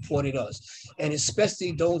who supported us, and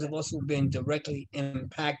especially those of us who've been directly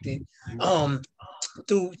impacted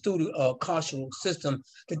through the carceral system,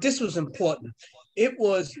 that this was important. It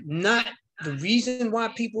was not the reason why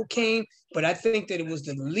people came, but I think that it was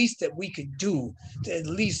the least that we could do to at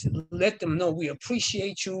least let them know we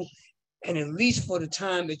appreciate you, and at least for the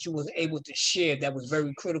time that you was able to share, that was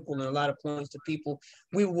very critical in a lot of points to people.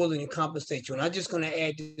 We were willing to compensate you. And I'm just going to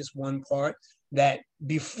add this one part, that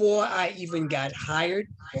before I even got hired,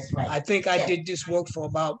 I think I did this work for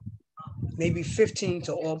about maybe 15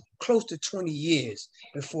 to or close to 20 years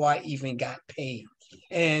before I even got paid.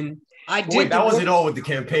 And I did. Wait, that wasn't all with the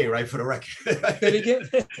campaign, right? For the record. Say it again?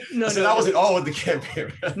 No, so that wasn't all with the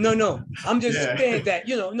campaign. No. I'm just saying that,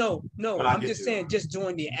 you know, no. I'm just saying, just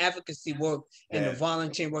doing the advocacy work and the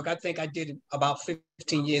volunteer work. I think I did it about 15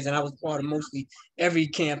 years, and I was part of mostly every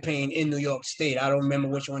campaign in New York State. I don't remember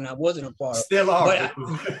which one I wasn't a part of. Still are.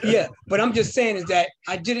 But I'm just saying is that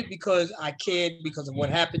I did it because I cared, because of what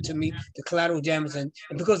happened to me, the collateral damage, and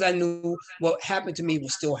because I knew what happened to me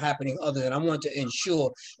was still happening other than I wanted to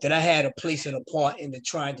ensure that I had a place and a part in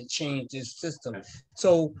trying to change this system.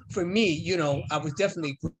 So for me, you know, I was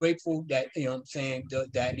definitely grateful that, you know what I'm saying,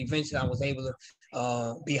 that eventually I was able to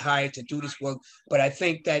be hired to do this work. But I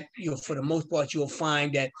think that, you know, for the most part, you'll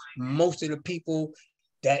find that most of the people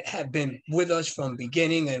that have been with us from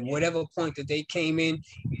beginning and whatever point that they came in,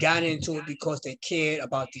 got into it because they cared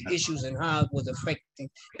about the issues and how it was affecting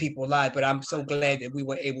people's lives. But I'm so glad that we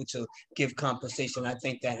were able to give compensation. I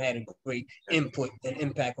think that had a great input and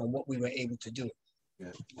impact on what we were able to do.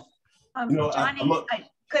 You know, Johnny,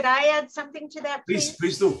 could I add something to that, please?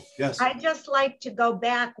 Please do, yes. I'd just like to go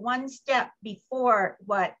back one step before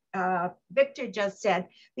what Victor just said,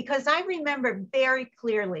 because I remember very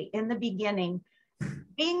clearly in the beginning,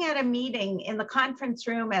 being at a meeting in the conference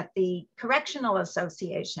room at the Correctional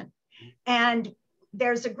Association, and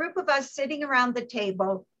there's a group of us sitting around the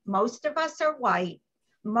table. Most of us are white.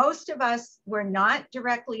 Most of us were not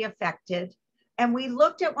directly affected. And we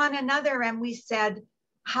looked at one another and we said,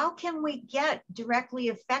 how can we get directly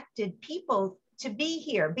affected people to be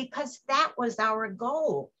here? Because that was our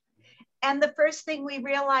goal. And the first thing we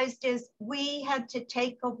realized is we had to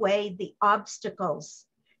take away the obstacles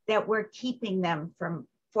that were keeping them from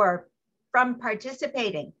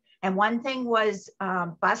participating. And one thing was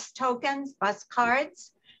bus tokens, bus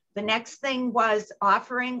cards. The next thing was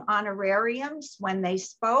offering honorariums when they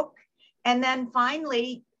spoke. And then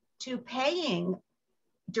finally, to paying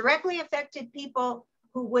directly affected people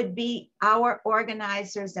who would be our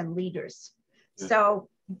organizers and leaders. Yeah. So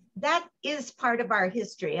that is part of our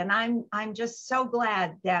history. And I'm just so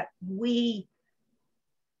glad that we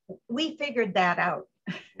figured that out.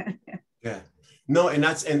 Yeah, no, and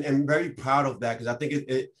that's, and very proud of that, because I think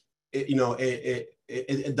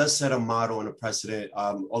it does set a model and a precedent.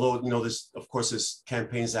 Although, there's, of course, there's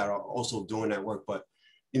campaigns that are also doing that work, but,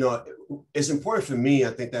 it's important for me,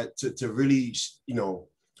 I think, that to really,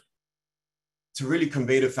 to really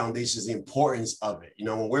convey to foundations the importance of it.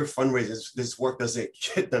 When we're fundraising, this work doesn't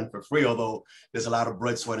get done for free, although there's a lot of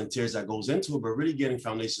blood, sweat, and tears that goes into it, but really getting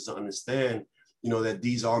foundations to understand, that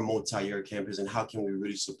these are multi-year campaigns, and how can we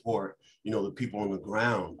really support, the people on the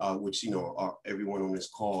ground, which, are everyone on this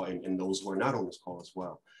call, and those who are not on this call as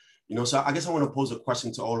well. So I guess I want to pose a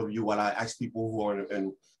question to all of you while I ask people who are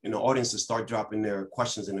in the audience to start dropping their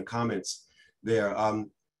questions in the comments there.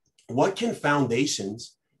 What can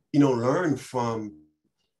foundations, learn from,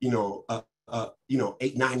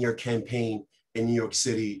 8-9-year campaign in New York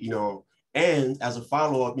City, and as a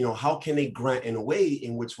follow-up, how can they grant in a way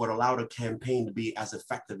in which would allow the campaign to be as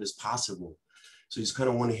effective as possible? So you just kind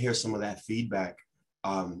of want to hear some of that feedback,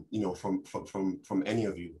 from any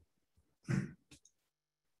of you.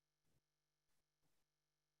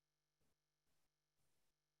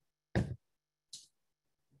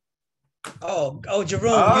 Oh,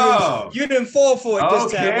 Jerome, you didn't fall for it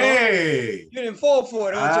this time. Okay. Huh? You didn't fall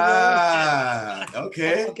for it, huh, Jerome?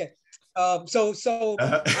 Okay. Okay. So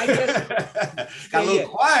I guess got a little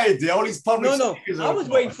quiet there. All these public speakers. I was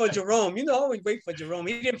waiting for Jerome. I always wait for Jerome.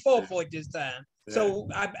 He didn't fall for it this time. Yeah. So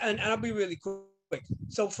I'll be really quick.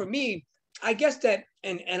 So for me, I guess that,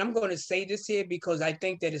 and I'm going to say this here because I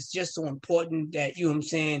think that it's just so important that, we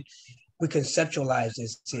conceptualize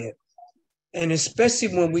this here. And especially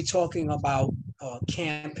when we're talking about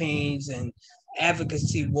campaigns and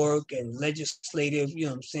advocacy work and legislative,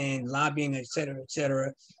 lobbying, et cetera,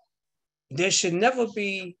 there should never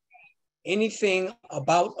be anything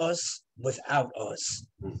about us without us.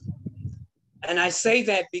 And I say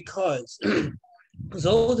that because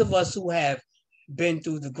those of us who have been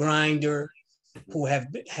through the grinder, who have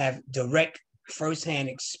direct firsthand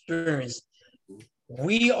experience,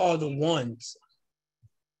 we are the ones,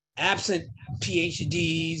 absent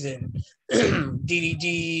PhDs and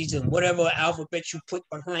DDDs and whatever alphabet you put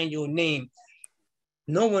behind your name,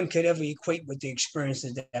 no one could ever equate with the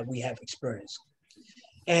experiences that we have experienced.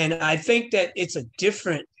 And I think that it's a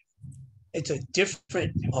different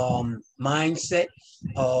mindset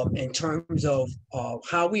in terms of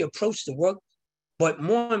how we approach the work, but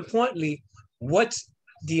more importantly, what's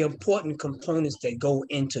the important components that go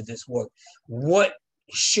into this work? What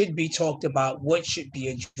should be talked about, what should be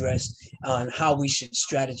addressed, on how we should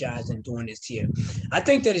strategize in doing this here. I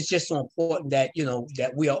think that it's just so important that,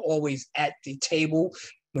 that we are always at the table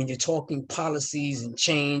when you're talking policies and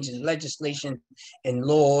change and legislation and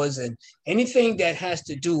laws and anything that has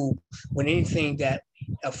to do with anything that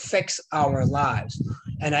affects our lives.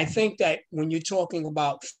 And I think that when you're talking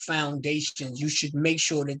about foundations, you should make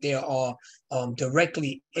sure that there are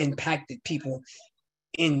directly impacted people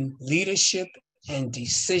in leadership and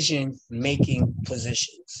decision-making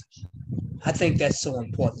positions. I think that's so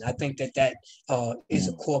important. I think that is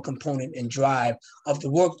a core component and drive of the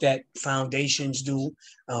work that foundations do,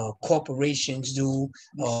 corporations do,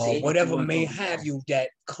 whatever may have you, that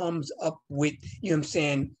comes up with,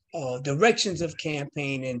 directions of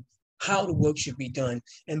campaign and how the work should be done.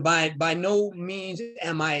 And by no means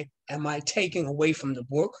am I taking away from the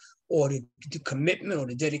work or the commitment or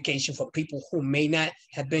the dedication for people who may not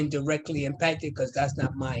have been directly impacted, because that's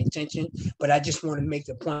not my intention. But I just want to make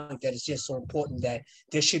the point that it's just so important that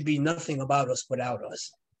there should be nothing about us without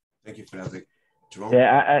us. Thank you for that, Vic. Jerome?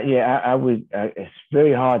 Yeah, I would. It's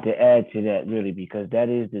very hard to add to that, really, because that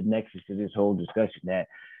is the nexus to this whole discussion. That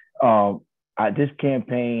this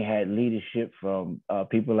campaign had leadership from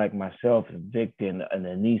people like myself and Victor and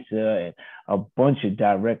Anissa and a bunch of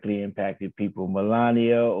directly impacted people.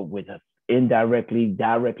 Melania with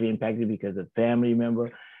directly impacted because of family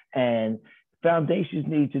member. And foundations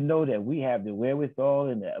need to know that we have the wherewithal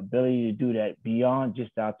and the ability to do that beyond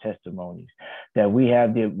just our testimonies, that we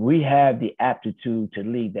have the aptitude to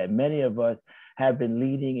lead, that many of us have been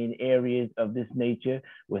leading in areas of this nature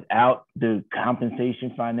without the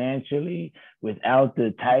compensation financially, without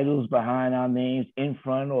the titles behind our names in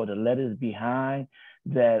front or the letters behind,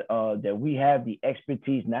 that we have the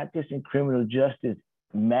expertise, not just in criminal justice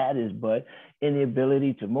matters, but in the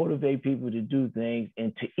ability to motivate people to do things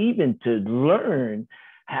and to even to learn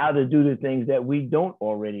how to do the things that we don't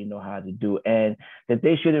already know how to do, and that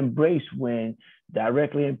they should embrace when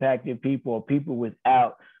directly impacted people or people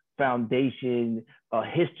without foundation,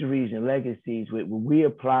 histories and legacies, when we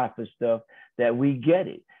apply for stuff, that we get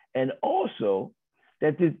it. And also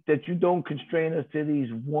that you don't constrain us to these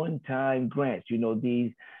one-time grants,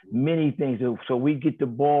 these many things. So we get the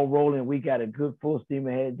ball rolling, we got a good full steam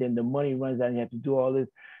ahead, then the money runs out and you have to do all this.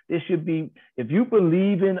 This should be, if you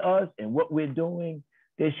believe in us and what we're doing,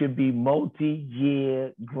 there should be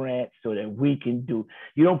multi-year grants so that we can do.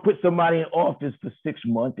 You don't put somebody in office for 6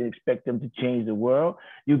 months and expect them to change the world.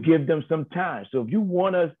 You give them some time. So if you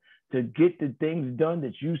want us to get the things done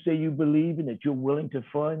that you say you believe in, that you're willing to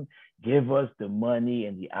fund, give us the money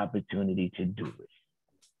and the opportunity to do it.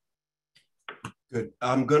 Good.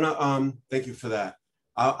 I'm gonna thank you for that.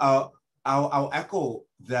 I'll echo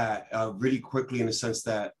that really quickly, in the sense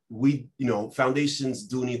that we, foundations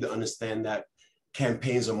do need to understand that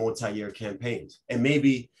campaigns are multi-year campaigns, and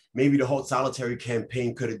maybe the whole solitary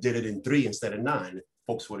campaign could have did it in 3 instead of 9. If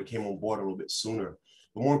folks would have came on board a little bit sooner.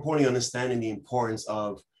 But more importantly, understanding the importance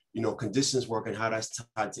of conditions work and how that's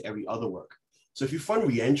tied to every other work. So if you fund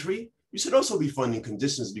reentry, you should also be funding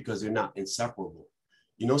conditions, because they're not inseparable.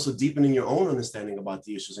 So deepening your own understanding about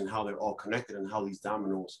the issues and how they're all connected and how these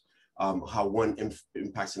dominoes, how one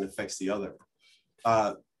impacts and affects the other.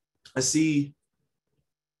 I see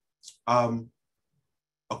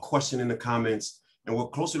a question in the comments, and we'll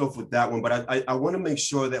close it off with that one, but I want to make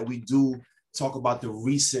sure that we do talk about the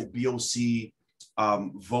recent BOC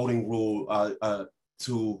voting rule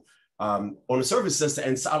on the surface says to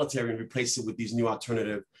end solitary and replace it with these new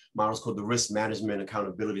alternative models called the Risk Management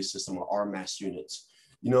Accountability System, or RMAS units.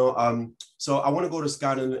 So I want to go to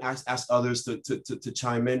Scott and ask others to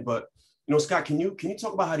chime in. But Scott, can you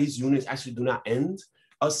talk about how these units actually do not end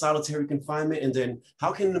solitary confinement, and then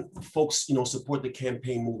how can folks support the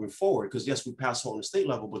campaign moving forward? Because yes, we passed on the state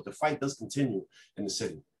level, but the fight does continue in the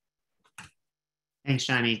city. Thanks,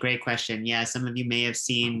 Johnny. Great question. Yeah, some of you may have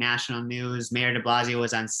seen national news. Mayor de Blasio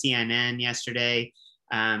was on CNN yesterday.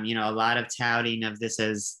 A lot of touting of this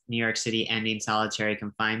as New York City ending solitary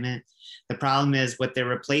confinement. The problem is what they're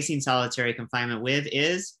replacing solitary confinement with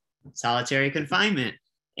is solitary confinement.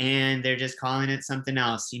 And they're just calling it something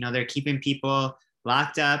else. They're keeping people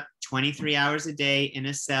locked up 23 hours a day in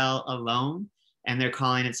a cell alone, and they're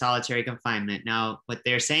calling it solitary confinement. Now, what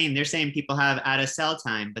they're saying people have out of cell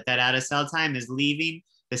time, but that out of cell time is leaving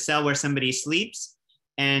the cell where somebody sleeps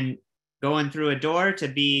and going through a door to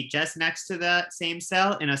be just next to the same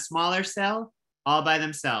cell in a smaller cell all by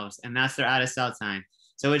themselves. And that's their out of cell time.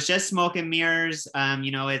 So it's just smoke and mirrors.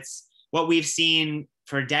 It's what we've seen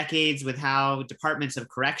for decades with how departments of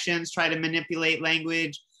corrections try to manipulate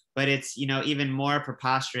language, but it's, even more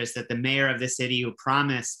preposterous that the mayor of the city who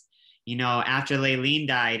promised, after Layleen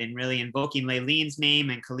died and really invoking Layleen's name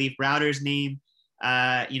and Khalif Browder's name,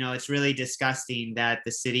 it's really disgusting that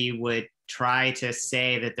the city would try to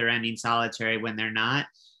say that they're ending solitary when they're not.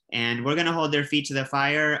 And we're going to hold their feet to the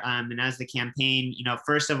fire. And as the campaign,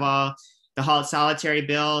 first of all, the HALT solitary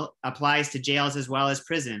bill applies to jails as well as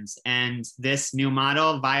prisons. And this new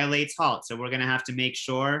model violates HALT. So we're going to have to make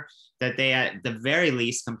sure that they at the very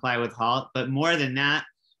least comply with HALT. But more than that,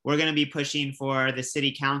 we're going to be pushing for the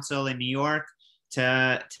city council in New York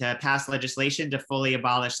to pass legislation to fully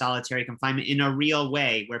abolish solitary confinement in a real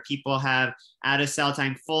way, where people have out of cell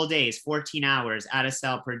time, full days, 14 hours out of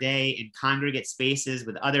cell per day in congregate spaces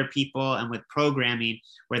with other people and with programming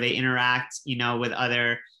where they interact, with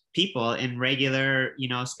other people in regular,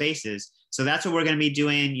 spaces. So that's what we're going to be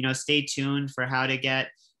doing. Stay tuned for how to get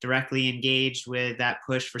directly engaged with that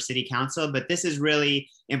push for city council. But this is really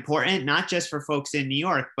important, not just for folks in New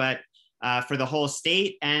York, but for the whole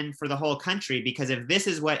state and for the whole country. Because if this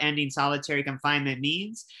is what ending solitary confinement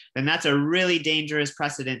means, then that's a really dangerous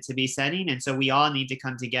precedent to be setting. And so we all need to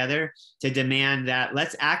come together to demand that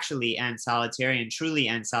let's actually end solitary and truly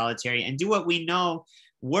end solitary and do what we know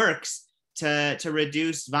works to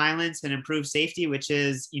reduce violence and improve safety, which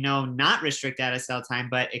is, not restrict out of cell time,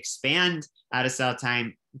 but expand out of cell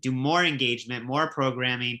time, do more engagement, more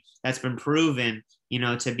programming that's been proven,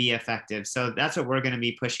 to be effective. So that's what we're going to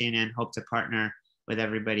be pushing and hope to partner with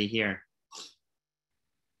everybody here.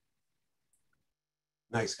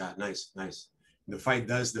 Nice, God. Nice. The fight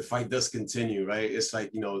does continue, right? It's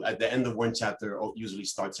like, at the end of one chapter usually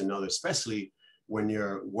starts another, especially when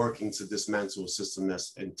you're working to dismantle a system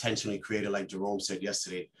that's intentionally created, like Jerome said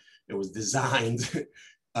yesterday. It was designed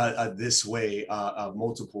this way,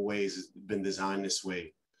 multiple ways. It's been designed this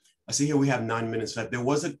way. I see here we have 9 minutes left. There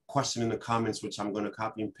was a question in the comments, which I'm going to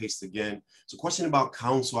copy and paste again. It's a question about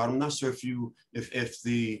counsel. I'm not sure if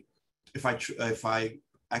I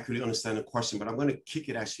accurately understand the question, but I'm going to kick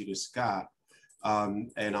it actually to Scott,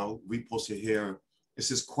 and I'll repost it here. It's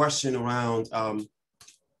this question around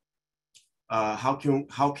how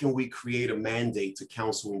can we create a mandate to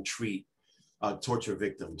counsel and treat torture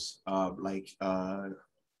victims, like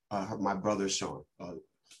my brother Sean,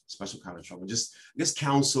 special kind of trouble. Just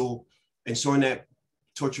counsel, ensuring that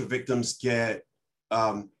torture victims get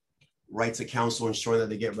right to counsel, ensuring that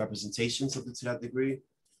they get representation to that degree.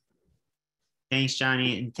 Thanks,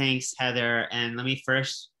 Johnny, and thanks, Heather. And let me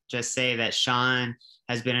first just say that Sean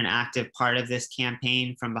has been an active part of this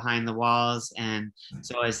campaign from behind the walls, and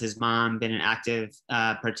so has his mom been an active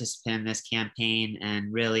participant in this campaign,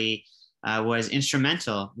 and really was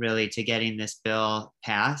instrumental really to getting this bill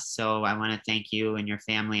passed. So I want to thank you and your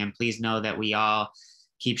family, and please know that we all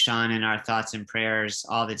keep Sean in our thoughts and prayers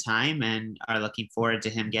all the time and are looking forward to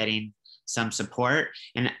him getting some support.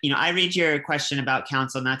 And, I read your question about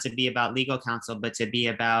counsel, not to be about legal counsel, but to be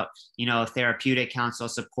about, therapeutic counsel,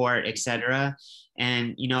 support, et cetera.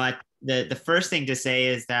 And, the first thing to say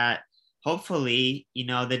is that hopefully,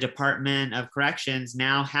 the Department of Corrections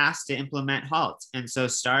now has to implement HALT. And so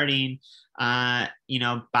starting, by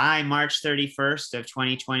March 31st of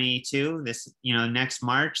 2022, this, next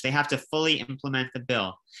March, they have to fully implement the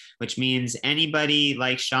bill, which means anybody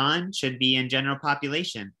like Sean should be in general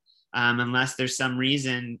population. Unless there's some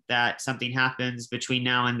reason that something happens between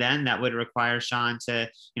now and then that would require Sean to,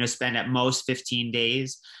 spend at most 15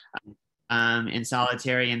 days in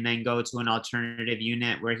solitary and then go to an alternative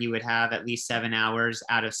unit where he would have at least 7 hours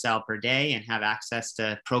out of cell per day and have access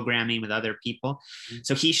to programming with other people.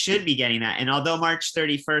 So he should be getting that. And although March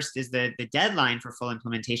 31st is the deadline for full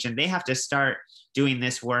implementation, they have to start doing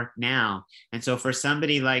this work now. And so for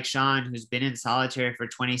somebody like Sean, who's been in solitary for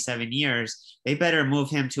 27 years, they better move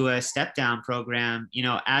him to a step down program,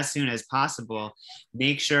 as soon as possible,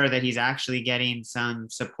 make sure that he's actually getting some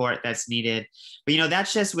support that's needed. But,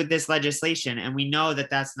 that's just with this legislation. And we know that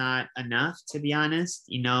that's not enough, to be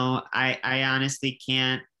honest. I honestly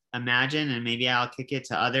can't imagine, and maybe I'll kick it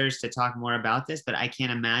to others to talk more about this, but I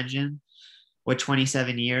can't imagine what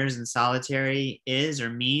 27 years in solitary is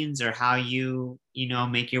or means, or how you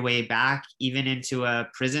make your way back even into a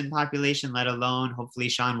prison population, let alone hopefully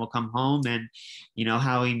Sean will come home and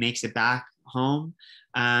how he makes it back home.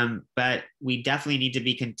 But we definitely need to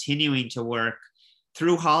be continuing to work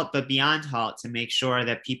through HALT, but beyond HALT, to make sure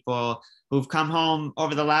that people who've come home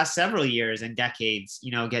over the last several years and decades,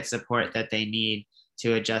 get support that they need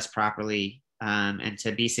to adjust properly. And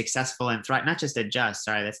to be successful and thrive, not just adjust,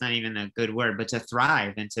 sorry, that's not even a good word, but to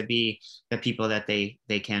thrive and to be the people that they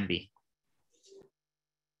can be.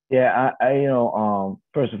 Yeah,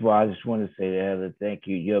 first of all, I just want to say to Heather, thank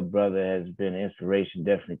you. Your brother has been an inspiration,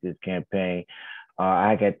 definitely, to this campaign.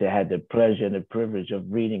 I had the pleasure and the privilege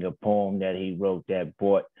of reading a poem that he wrote that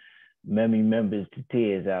brought many members to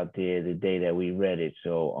tears out there the day that we read it.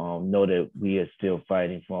 So know that we are still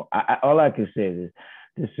fighting for. All I can say is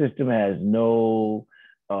the system has no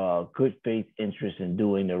good faith interest in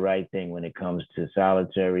doing the right thing when it comes to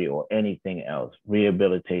solitary or anything else,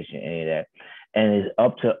 rehabilitation, any of that. And it's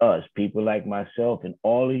up to us, people like myself and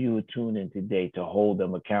all of you who tune in today, to hold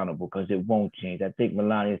them accountable, because it won't change. I think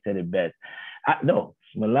Melania said it best.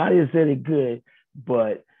 Melania said it good,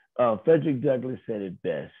 but Frederick Douglass said it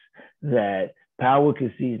best, that power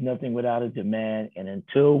concedes nothing without a demand. And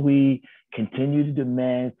until we continue to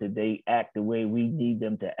demand that they act the way we need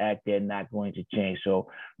them to act, they're not going to change. So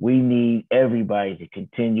we need everybody to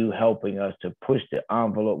continue helping us to push the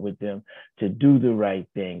envelope with them to do the right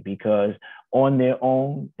thing, because on their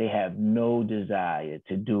own, they have no desire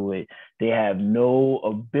to do it. They have no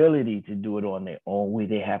ability to do it on their own.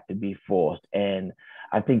 They have to be forced. And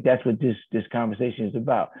I think that's what this conversation is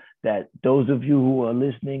about. That those of you who are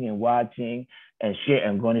listening and watching and share,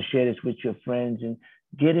 I'm going to share this with your friends and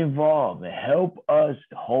get involved and help us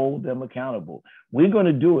hold them accountable. We're going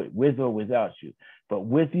to do it with or without you, but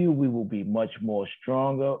with you, we will be much more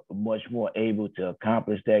stronger, much more able to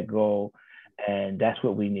accomplish that goal. And that's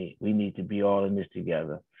what we need. We need to be all in this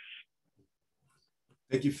together.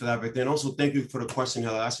 Thank you for that, Victor. And also thank you for the question.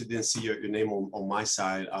 I actually didn't see your name on my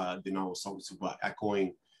side. Then I was talking to, but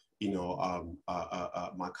echoing,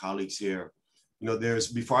 my colleagues here.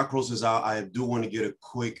 Before I close this out, I do want to get a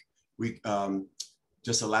quick,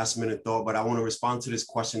 just a last minute thought, but I want to respond to this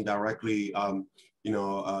question directly.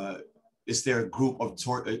 Is there a group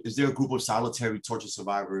of solitary torture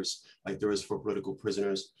survivors like there is for political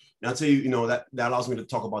prisoners? And I'll tell you, that allows me to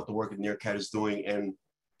talk about the work that NRCAT is doing. And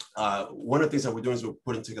one of the things that we're doing is we're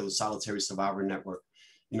putting together a solitary survivor network,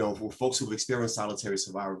 for folks who've experienced solitary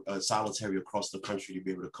across the country to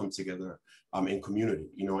be able to come together in community,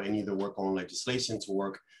 and either work on legislation to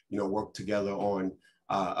work together on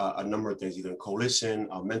a number of things, either in coalition,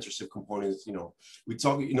 mentorship components. We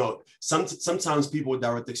talk, sometimes people with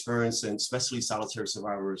direct experience, and especially solitary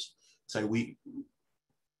survivors, say you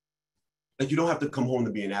don't have to come home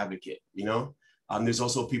to be an advocate, There's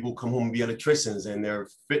also people who come home and be electricians, and they're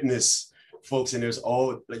fitness folks, and there's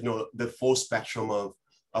all, the full spectrum of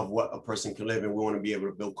what a person can live. And we want to be able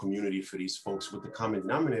to build community for these folks with the common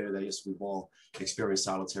denominator that, yes, we've all experienced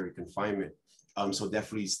solitary confinement. So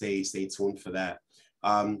definitely stay tuned for that.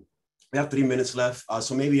 We have 3 minutes left.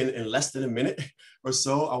 So maybe in less than a minute or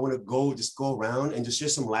so, I want to go around and just share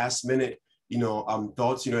some last minute,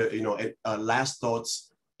 thoughts, last thoughts,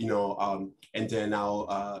 and then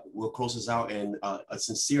we'll close this out. And a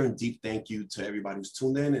sincere and deep thank you to everybody who's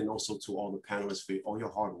tuned in, and also to all the panelists for all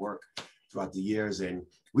your hard work throughout the years. And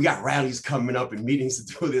we got rallies coming up and meetings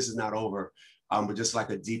to do. This is not over, but just like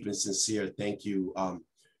a deep and sincere thank you,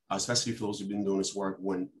 especially for those who've been doing this work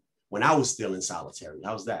when I was still in solitary.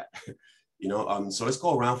 How's that? So let's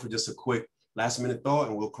go around for just a quick last minute thought,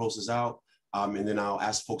 and we'll close this out. And then I'll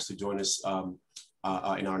ask folks to join us in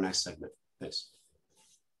our next segment. Thanks.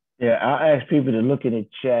 Yeah, I'll ask people to look in the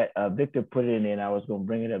chat. Victor put it in there, and I was going to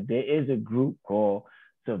bring it up. There is a group called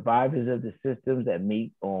Survivors of the Systems that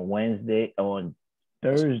meet on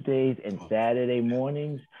Thursdays and Saturday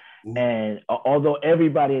mornings. And although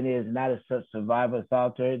everybody in there is not a survivor of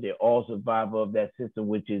solitary, they're all survivor of that system,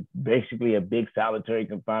 which is basically a big solitary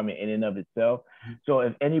confinement in and of itself. So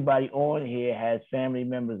if anybody on here has family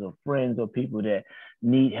members or friends or people that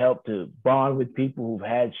need help to bond with people who've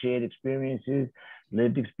had shared experiences,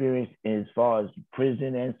 lived experience as far as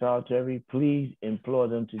prison and solitary, please implore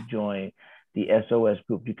them to join the SOS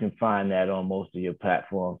group. You can find that on most of your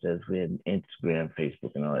platforms, as with Instagram,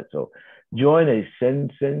 Facebook, and all that. So join us,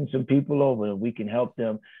 send some people over, and we can help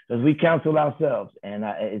them, because we counsel ourselves, and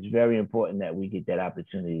it's very important that we get that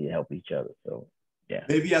opportunity to help each other. So yeah.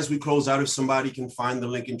 Maybe as we close out, if somebody can find the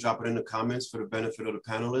link and drop it in the comments for the benefit of the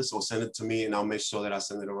panelists, or send it to me, and I'll make sure that I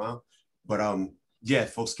send it around. But yeah,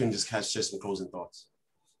 folks can just catch some closing thoughts.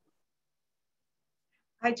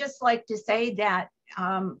 I'd just like to say that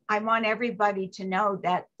I want everybody to know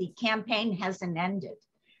that the campaign hasn't ended.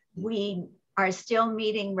 We are still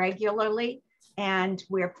meeting regularly, and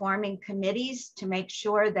we're forming committees to make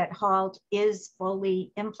sure that HALT is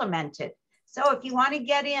fully implemented. So if you want to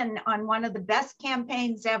get in on one of the best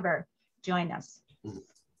campaigns ever, join us.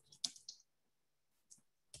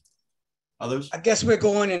 Others? I guess we're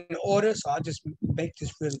going in order, so I'll just make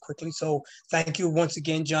this really quickly. So thank you once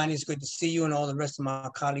again, Johnny. It's good to see you and all the rest of my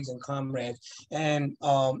colleagues and comrades. And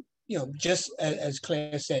just as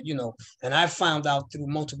Claire said, and I found out through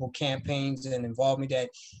multiple campaigns and involvement that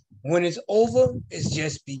when it's over, it's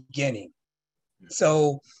just beginning.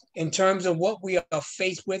 So in terms of what we are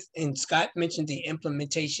faced with, and Scott mentioned the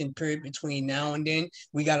implementation period between now and then,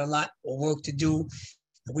 we got a lot of work to do.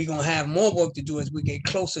 We're going to have more work to do as we get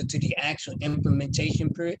closer to the actual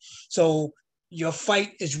implementation period. So your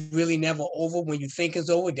fight is really never over. When you think it's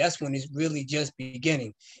over, that's when it's really just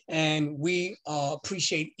beginning. And we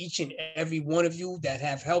appreciate each and every one of you that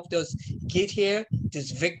have helped us get here,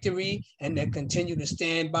 this victory, and that continue to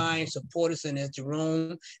stand by and support us. And as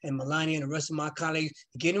Jerome and Melania and the rest of my colleagues,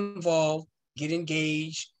 get involved, get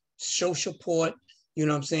engaged, show support. You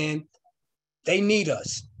know what I'm saying? They need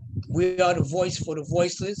us. We are the voice for the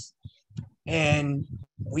voiceless, and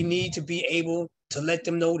we need to be able to let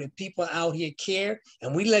them know that people out here care,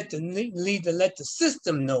 and we let the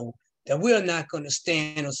system know that we're not going to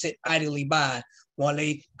stand or sit idly by while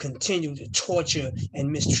they continue to torture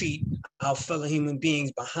and mistreat our fellow human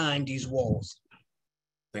beings behind these walls.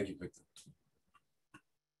 Thank you, Victor.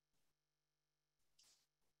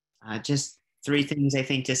 Just three things I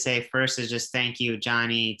think to say. First is just thank you,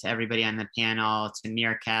 Johnny, to everybody on the panel, to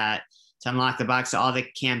NRCAT, to Unlock the Box, to all the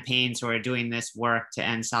campaigns who are doing this work to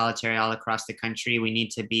end solitary all across the country. We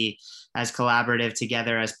need to be as collaborative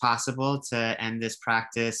together as possible to end this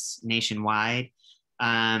practice nationwide.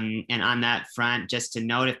 And on that front, just to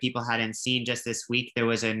note, if people hadn't seen, just this week, there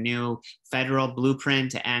was a new federal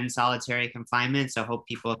blueprint to end solitary confinement. So I hope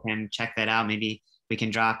people can check that out. Maybe we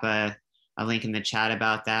can drop a link in the chat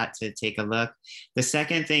about that to take a look. The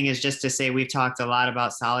second thing is just to say, we've talked a lot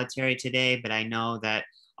about solitary today, but I know that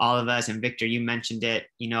all of us, and Victor, you mentioned it,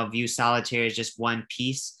 view solitary as just one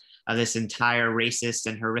piece of this entire racist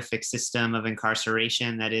and horrific system of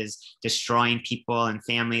incarceration that is destroying people and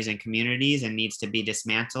families and communities and needs to be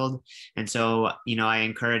dismantled. And so, I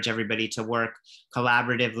encourage everybody to work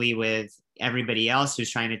collaboratively with everybody else who's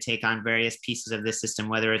trying to take on various pieces of this system,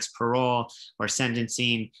 whether it's parole or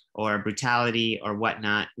sentencing or brutality or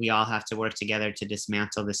whatnot. We all have to work together to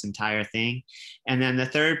dismantle this entire thing. And then the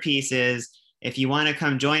third piece is, if you want to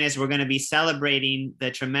come join us, we're going to be celebrating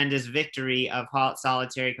the tremendous victory of Halt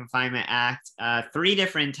Solitary Confinement Act 3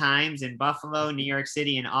 different times in Buffalo, New York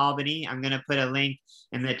City, and Albany. I'm going to put a link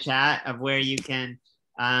in the chat of where you can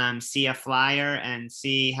see a flyer and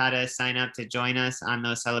see how to sign up to join us on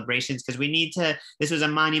those celebrations, because we need to, this was a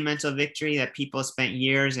monumental victory that people spent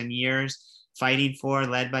years and years fighting for,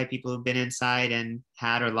 led by people who've been inside and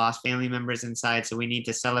had or lost family members inside. So we need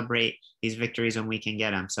to celebrate these victories when we can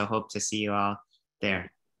get them. So hope to see you all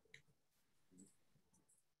there.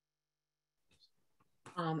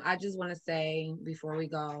 I just want to say before we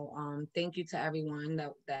go, thank you to everyone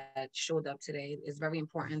that showed up today. It's very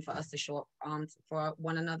important for us to show up for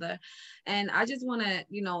one another. And I just want to,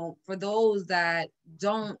 for those that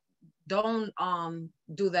don't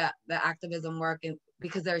do the activism work and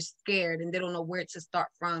because they're scared and they don't know where to start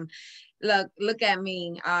from. Look at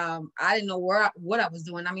me. I didn't know what I was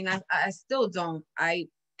doing. I mean, I still don't. I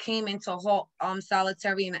came into Halt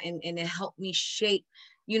solitary and it helped me shape,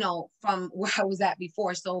 from where I was at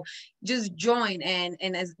before. So just join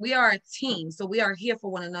and as we are a team, so we are here for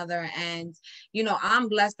one another. And, I'm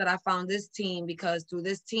blessed that I found this team, because through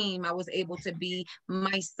this team, I was able to be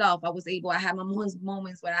myself. I had my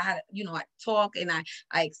moments where I had, I talk and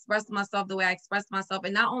I expressed myself the way I expressed myself.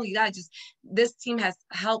 And not only that, just this team has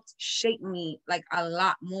helped shape me like a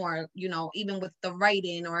lot more, even with the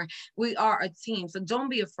writing, or we are a team. So don't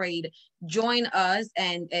be afraid. Join us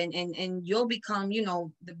and you'll become,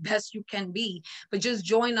 the best you can be. But just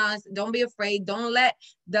join us. Don't be afraid. Don't let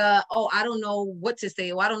I don't know what to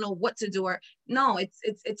say, or I don't know what to do, or no, it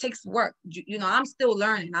takes work. I'm still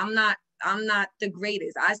learning. I'm not the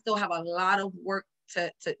greatest. I still have a lot of work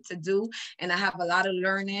to do, and I have a lot of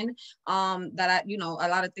learning that a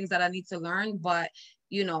lot of things that I need to learn. But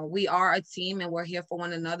we are a team and we're here for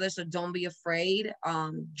one another. So don't be afraid.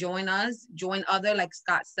 Join us, join other, like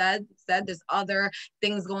Scott said, there's other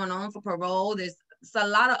things going on for parole. There's a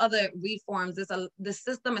lot of other reforms. The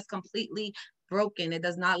system is completely broken. It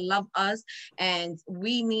does not love us, and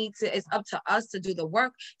it's up to us to do the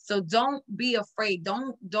work. So don't be afraid.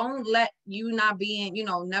 Don't let you not being,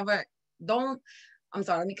 I'm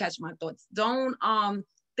sorry, let me catch my thoughts. Don't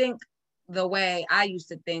think the way I used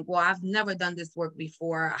to think. Well, I've never done this work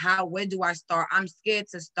before. Where do I start? I'm scared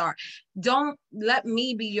to start. Don't let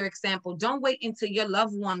me be your example. Don't wait until your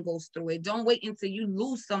loved one goes through it. Don't wait until you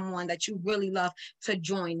lose someone that you really love to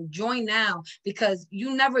join. Join now, because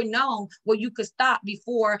you never know where you could stop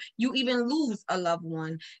before you even lose a loved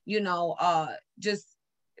one.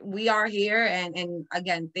 We are here, and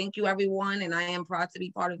again, thank you everyone, and I am proud to be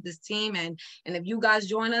part of this team, and if you guys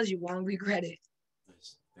join us, you won't regret it.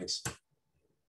 Nice. Thanks.